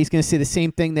 as you said, he's going to say the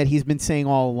same thing that he's been saying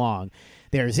all along.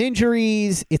 There's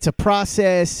injuries. It's a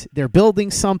process. They're building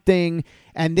something.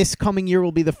 And this coming year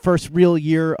will be the first real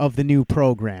year of the new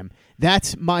program.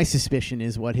 That's my suspicion,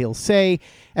 is what he'll say.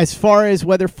 As far as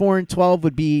whether 4-12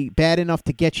 would be bad enough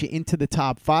to get you into the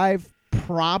top 5,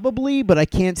 probably, but I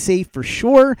can't say for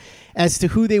sure. As to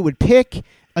who they would pick,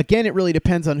 again, it really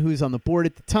depends on who's on the board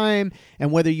at the time,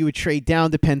 and whether you would trade down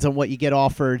depends on what you get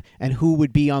offered and who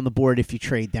would be on the board if you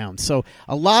trade down. So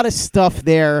a lot of stuff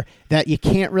there that you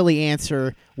can't really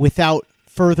answer without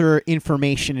further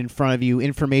information in front of you,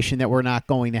 information that we're not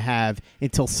going to have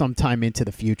until sometime into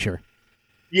the future.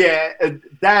 Yeah,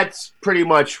 that's pretty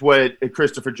much what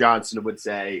Christopher Johnson would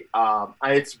say.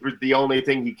 It's the only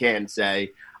thing he can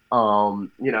say.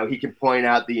 He can point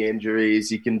out the injuries.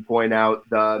 He can point out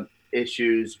the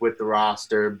issues with the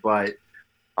roster. But,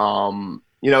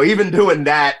 even doing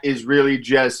that is really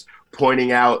just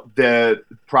pointing out the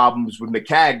problems with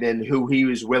McCagnon, who he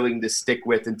was willing to stick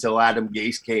with until Adam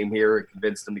Gase came here and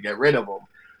convinced him to get rid of him.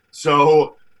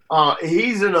 So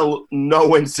he's in a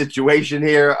no-win situation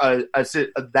here.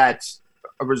 That's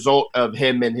a result of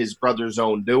him and his brother's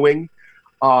own doing.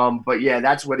 But yeah,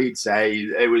 that's what he'd say.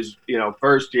 It was,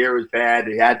 first year was bad.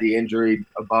 He had the injury,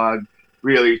 a bug,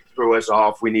 really threw us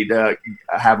off. We need to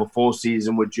have a full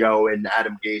season with Joe and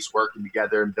Adam Gase working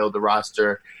together and build the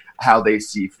roster how they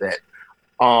see fit.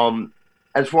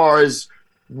 As far as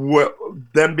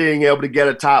them being able to get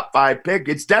a top 5 pick,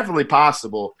 it's definitely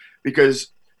possible, because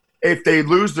if they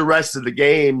lose the rest of the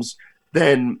games,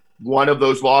 then one of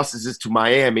those losses is to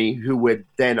Miami, who would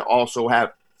then also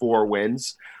have 4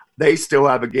 wins. They still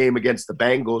have a game against the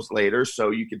Bengals later, so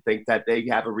you can think that they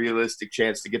have a realistic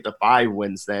chance to get to 5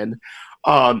 wins then.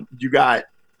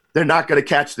 They're not going to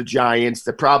catch the Giants.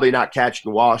 They're probably not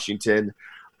catching Washington.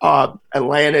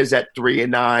 Atlanta's at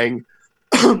 3-9.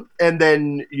 And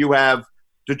then you have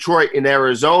Detroit and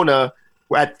Arizona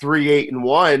at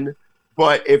 3-8-1.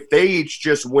 But if they each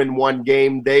just win one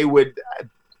game,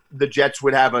 the Jets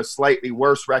would have a slightly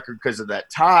worse record because of that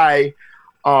tie.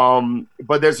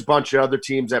 But there's a bunch of other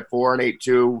teams at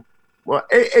 4-8-2. Well,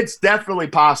 it's definitely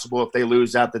possible if they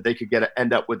lose out that they could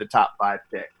end up with the top 5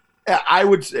 pick. I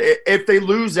would say if they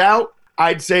lose out,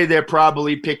 I'd say they're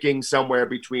probably picking somewhere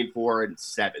between 4 and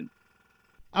 7.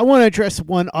 I want to address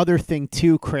one other thing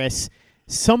too, Chris.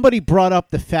 Somebody brought up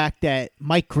the fact that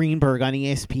Mike Greenberg on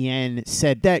ESPN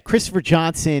said that Christopher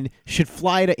Johnson should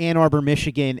fly to Ann Arbor,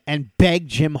 Michigan, and beg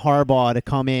Jim Harbaugh to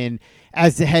come in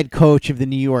as the head coach of the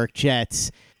New York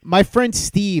Jets. My friend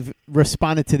Steve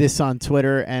responded to this on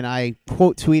Twitter, and I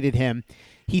quote tweeted him.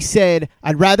 He said,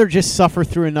 "I'd rather just suffer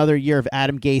through another year of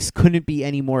Adam Gase. Couldn't be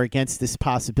any more against this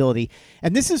possibility."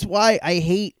 And this is why I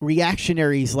hate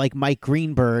reactionaries like Mike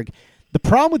Greenberg. The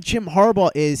problem with Jim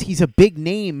Harbaugh is he's a big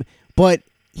name, but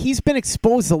he's been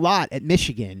exposed a lot at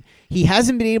Michigan. He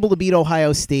hasn't been able to beat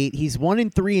Ohio State. He's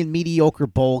 1-3 in mediocre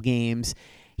bowl games.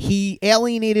 He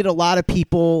alienated a lot of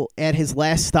people at his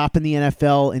last stop in the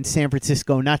NFL in San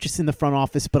Francisco, not just in the front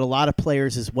office, but a lot of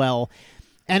players as well.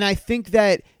 And I think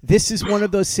that this is one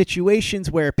of those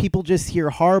situations where people just hear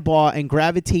Harbaugh and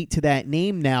gravitate to that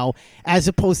name now, as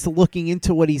opposed to looking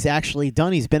into what he's actually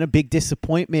done. He's been a big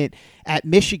disappointment at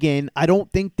Michigan. I don't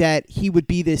think that he would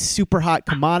be this super hot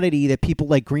commodity that people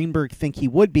like Greenberg think he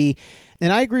would be.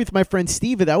 And I agree with my friend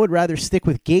Steve that I would rather stick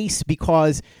with Gase,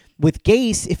 because with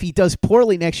Gase, if he does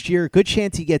poorly next year, good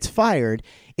chance he gets fired.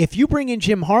 If you bring in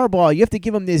Jim Harbaugh, you have to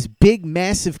give him this big,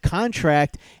 massive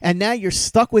contract, and now you're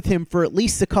stuck with him for at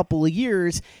least a couple of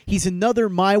years. He's another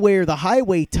my way or the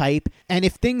highway type, and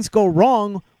if things go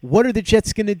wrong, what are the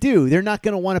Jets going to do? They're not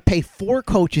going to want to pay 4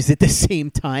 coaches at the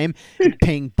same time,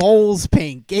 paying Bowles,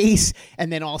 paying Gase,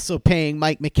 and then also paying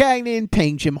Mike McCagnon,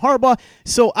 paying Jim Harbaugh.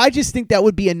 So I just think that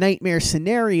would be a nightmare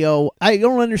scenario. I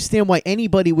don't understand why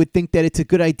anybody would think that it's a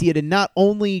good idea to not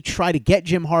only try to get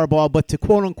Jim Harbaugh, but to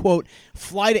quote-unquote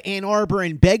fly to Ann Arbor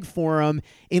and beg for him,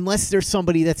 unless there's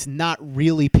somebody that's not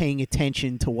really paying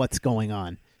attention to what's going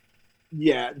on.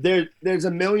 Yeah, there's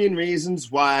a million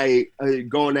reasons why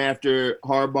going after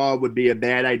Harbaugh would be a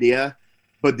bad idea,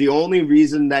 but the only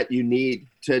reason that you need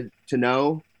to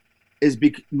know is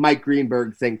because Mike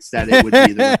Greenberg thinks that it would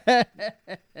be the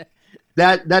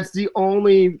that's the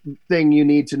only thing you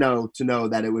need to know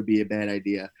that it would be a bad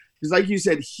idea. Because like you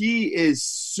said, he is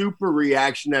super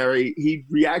reactionary. He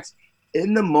reacts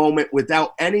in the moment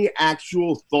without any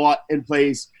actual thought in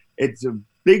place. It's a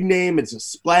big name. It's a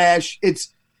splash.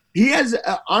 He has,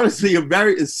 honestly, a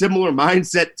very similar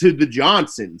mindset to the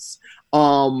Johnsons.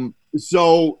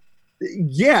 So,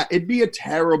 yeah, it'd be a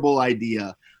terrible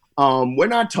idea. We're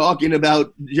not talking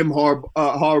about Jim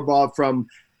Harbaugh from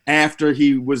after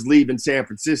he was leaving San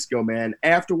Francisco, man.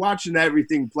 After watching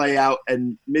everything play out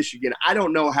in Michigan, I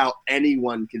don't know how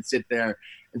anyone can sit there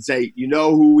and say, you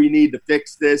know who we need to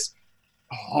fix this?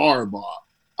 Harbaugh.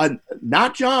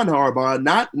 Not John Harbaugh,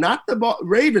 not the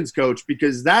Ravens coach,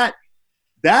 because that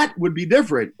would be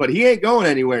different, but he ain't going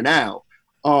anywhere now.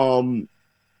 Like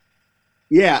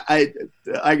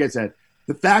I said,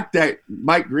 the fact that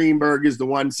Mike Greenberg is the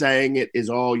one saying it is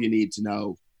all you need to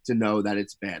know that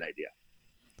it's a bad idea.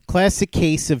 Classic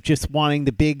case of just wanting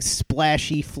the big,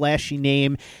 splashy, flashy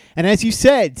name. And as you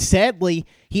said, sadly,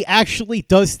 he actually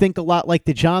does think a lot like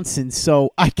the Johnsons,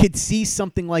 so I could see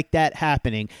something like that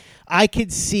happening. I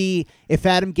could see if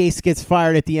Adam Gase gets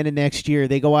fired at the end of next year,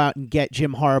 they go out and get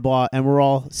Jim Harbaugh, and we're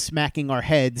all smacking our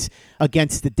heads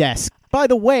against the desk. By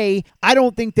the way, I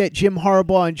don't think that Jim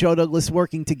Harbaugh and Joe Douglas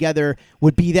working together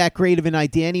would be that great of an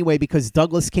idea anyway, because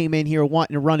Douglas came in here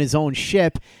wanting to run his own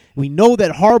ship. We know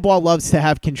that Harbaugh loves to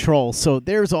have control, so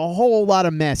there's a whole lot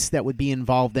of mess that would be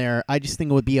involved there. I just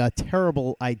think it would be a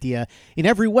terrible idea in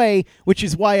every way, which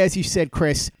is why, as you said,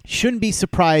 Chris, shouldn't be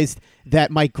surprised that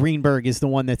Mike Greenberg is the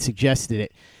one that suggested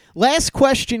it. Last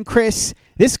question, Chris.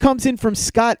 This comes in from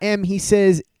Scott M. He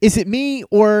says, is it me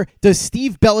or does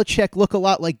Steve Belichick look a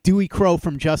lot like Dewey Crow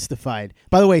from Justified?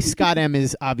 By the way, Scott M.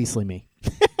 is obviously me.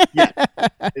 Yes,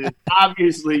 it's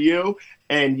obviously you.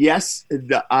 And yes,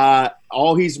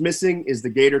 all he's missing is the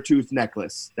gator tooth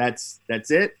necklace. That's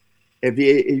it. If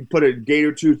he put a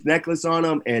gator tooth necklace on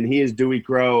him, and he is Dewey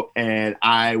Crow, and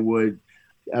I'm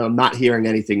not hearing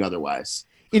anything otherwise.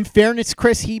 In fairness,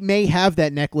 Chris, he may have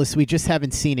that necklace. We just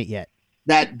haven't seen it yet.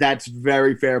 That's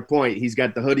very fair point. He's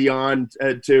got the hoodie on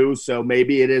too, so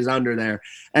maybe it is under there.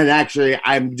 And actually,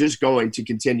 I'm just going to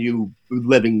continue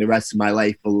living the rest of my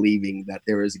life believing that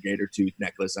there is a gator tooth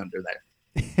necklace under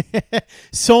there.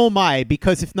 So am I,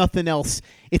 because if nothing else,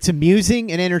 it's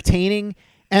amusing and entertaining,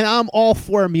 and I'm all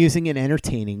for amusing and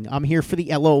entertaining. I'm here for the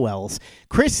LOLs.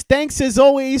 Chris, thanks as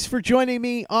always for joining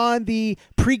me on the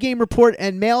pregame report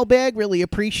and mailbag. Really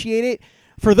appreciate it.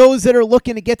 For those that are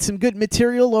looking to get some good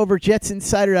material over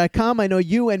jetsinsider.com, I know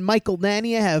you and Michael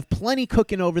Nania have plenty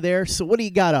cooking over there. So what do you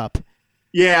got up?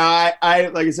 Yeah, I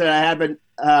like I said, I haven't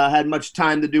had much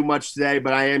time to do much today,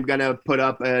 but I am going to put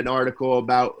up an article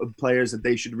about players that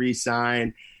they should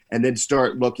re-sign and then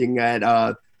start looking at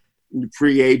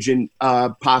free agent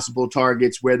possible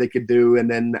targets, where they could do,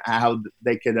 and then how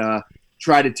they could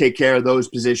try to take care of those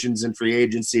positions in free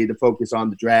agency to focus on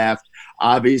the draft.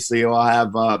 Obviously, I'll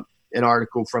have an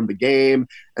article from the game.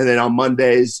 And then on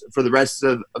Mondays, for the rest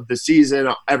of the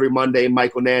season, every Monday,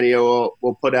 Michael Nania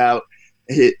will put out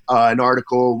an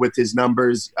article with his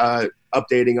numbers,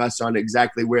 updating us on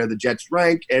exactly where the Jets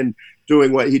rank and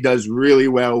doing what he does really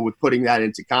well with putting that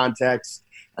into context.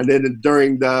 And then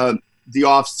during the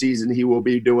off season, he will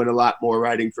be doing a lot more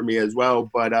writing for me as well.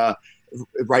 But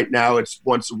right now it's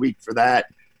once a week for that.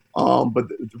 But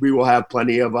we will have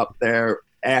plenty of up there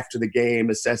after the game,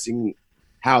 assessing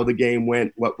how the game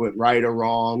went, what went right or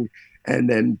wrong, and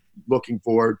then looking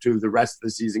forward to the rest of the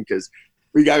season, because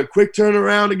we got a quick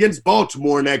turnaround against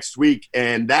Baltimore next week,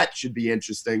 and that should be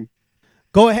interesting.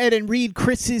 Go ahead and read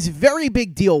Chris's very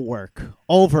big deal work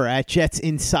over at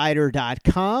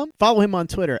jetsinsider.com. Follow him on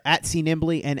Twitter at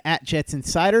CNimbley and at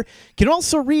jetsinsider. You can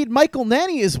also read Michael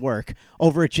Nania's work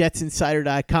over at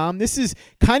jetsinsider.com. This is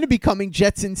kind of becoming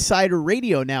Jets Insider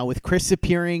Radio now, with Chris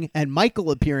appearing and Michael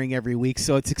appearing every week.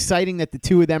 So it's exciting that the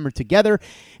two of them are together.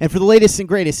 And for the latest and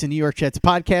greatest in New York Jets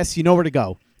podcasts, you know where to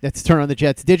go. That's Turn on the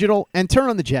Jets Digital and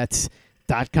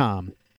turnonthejets.com.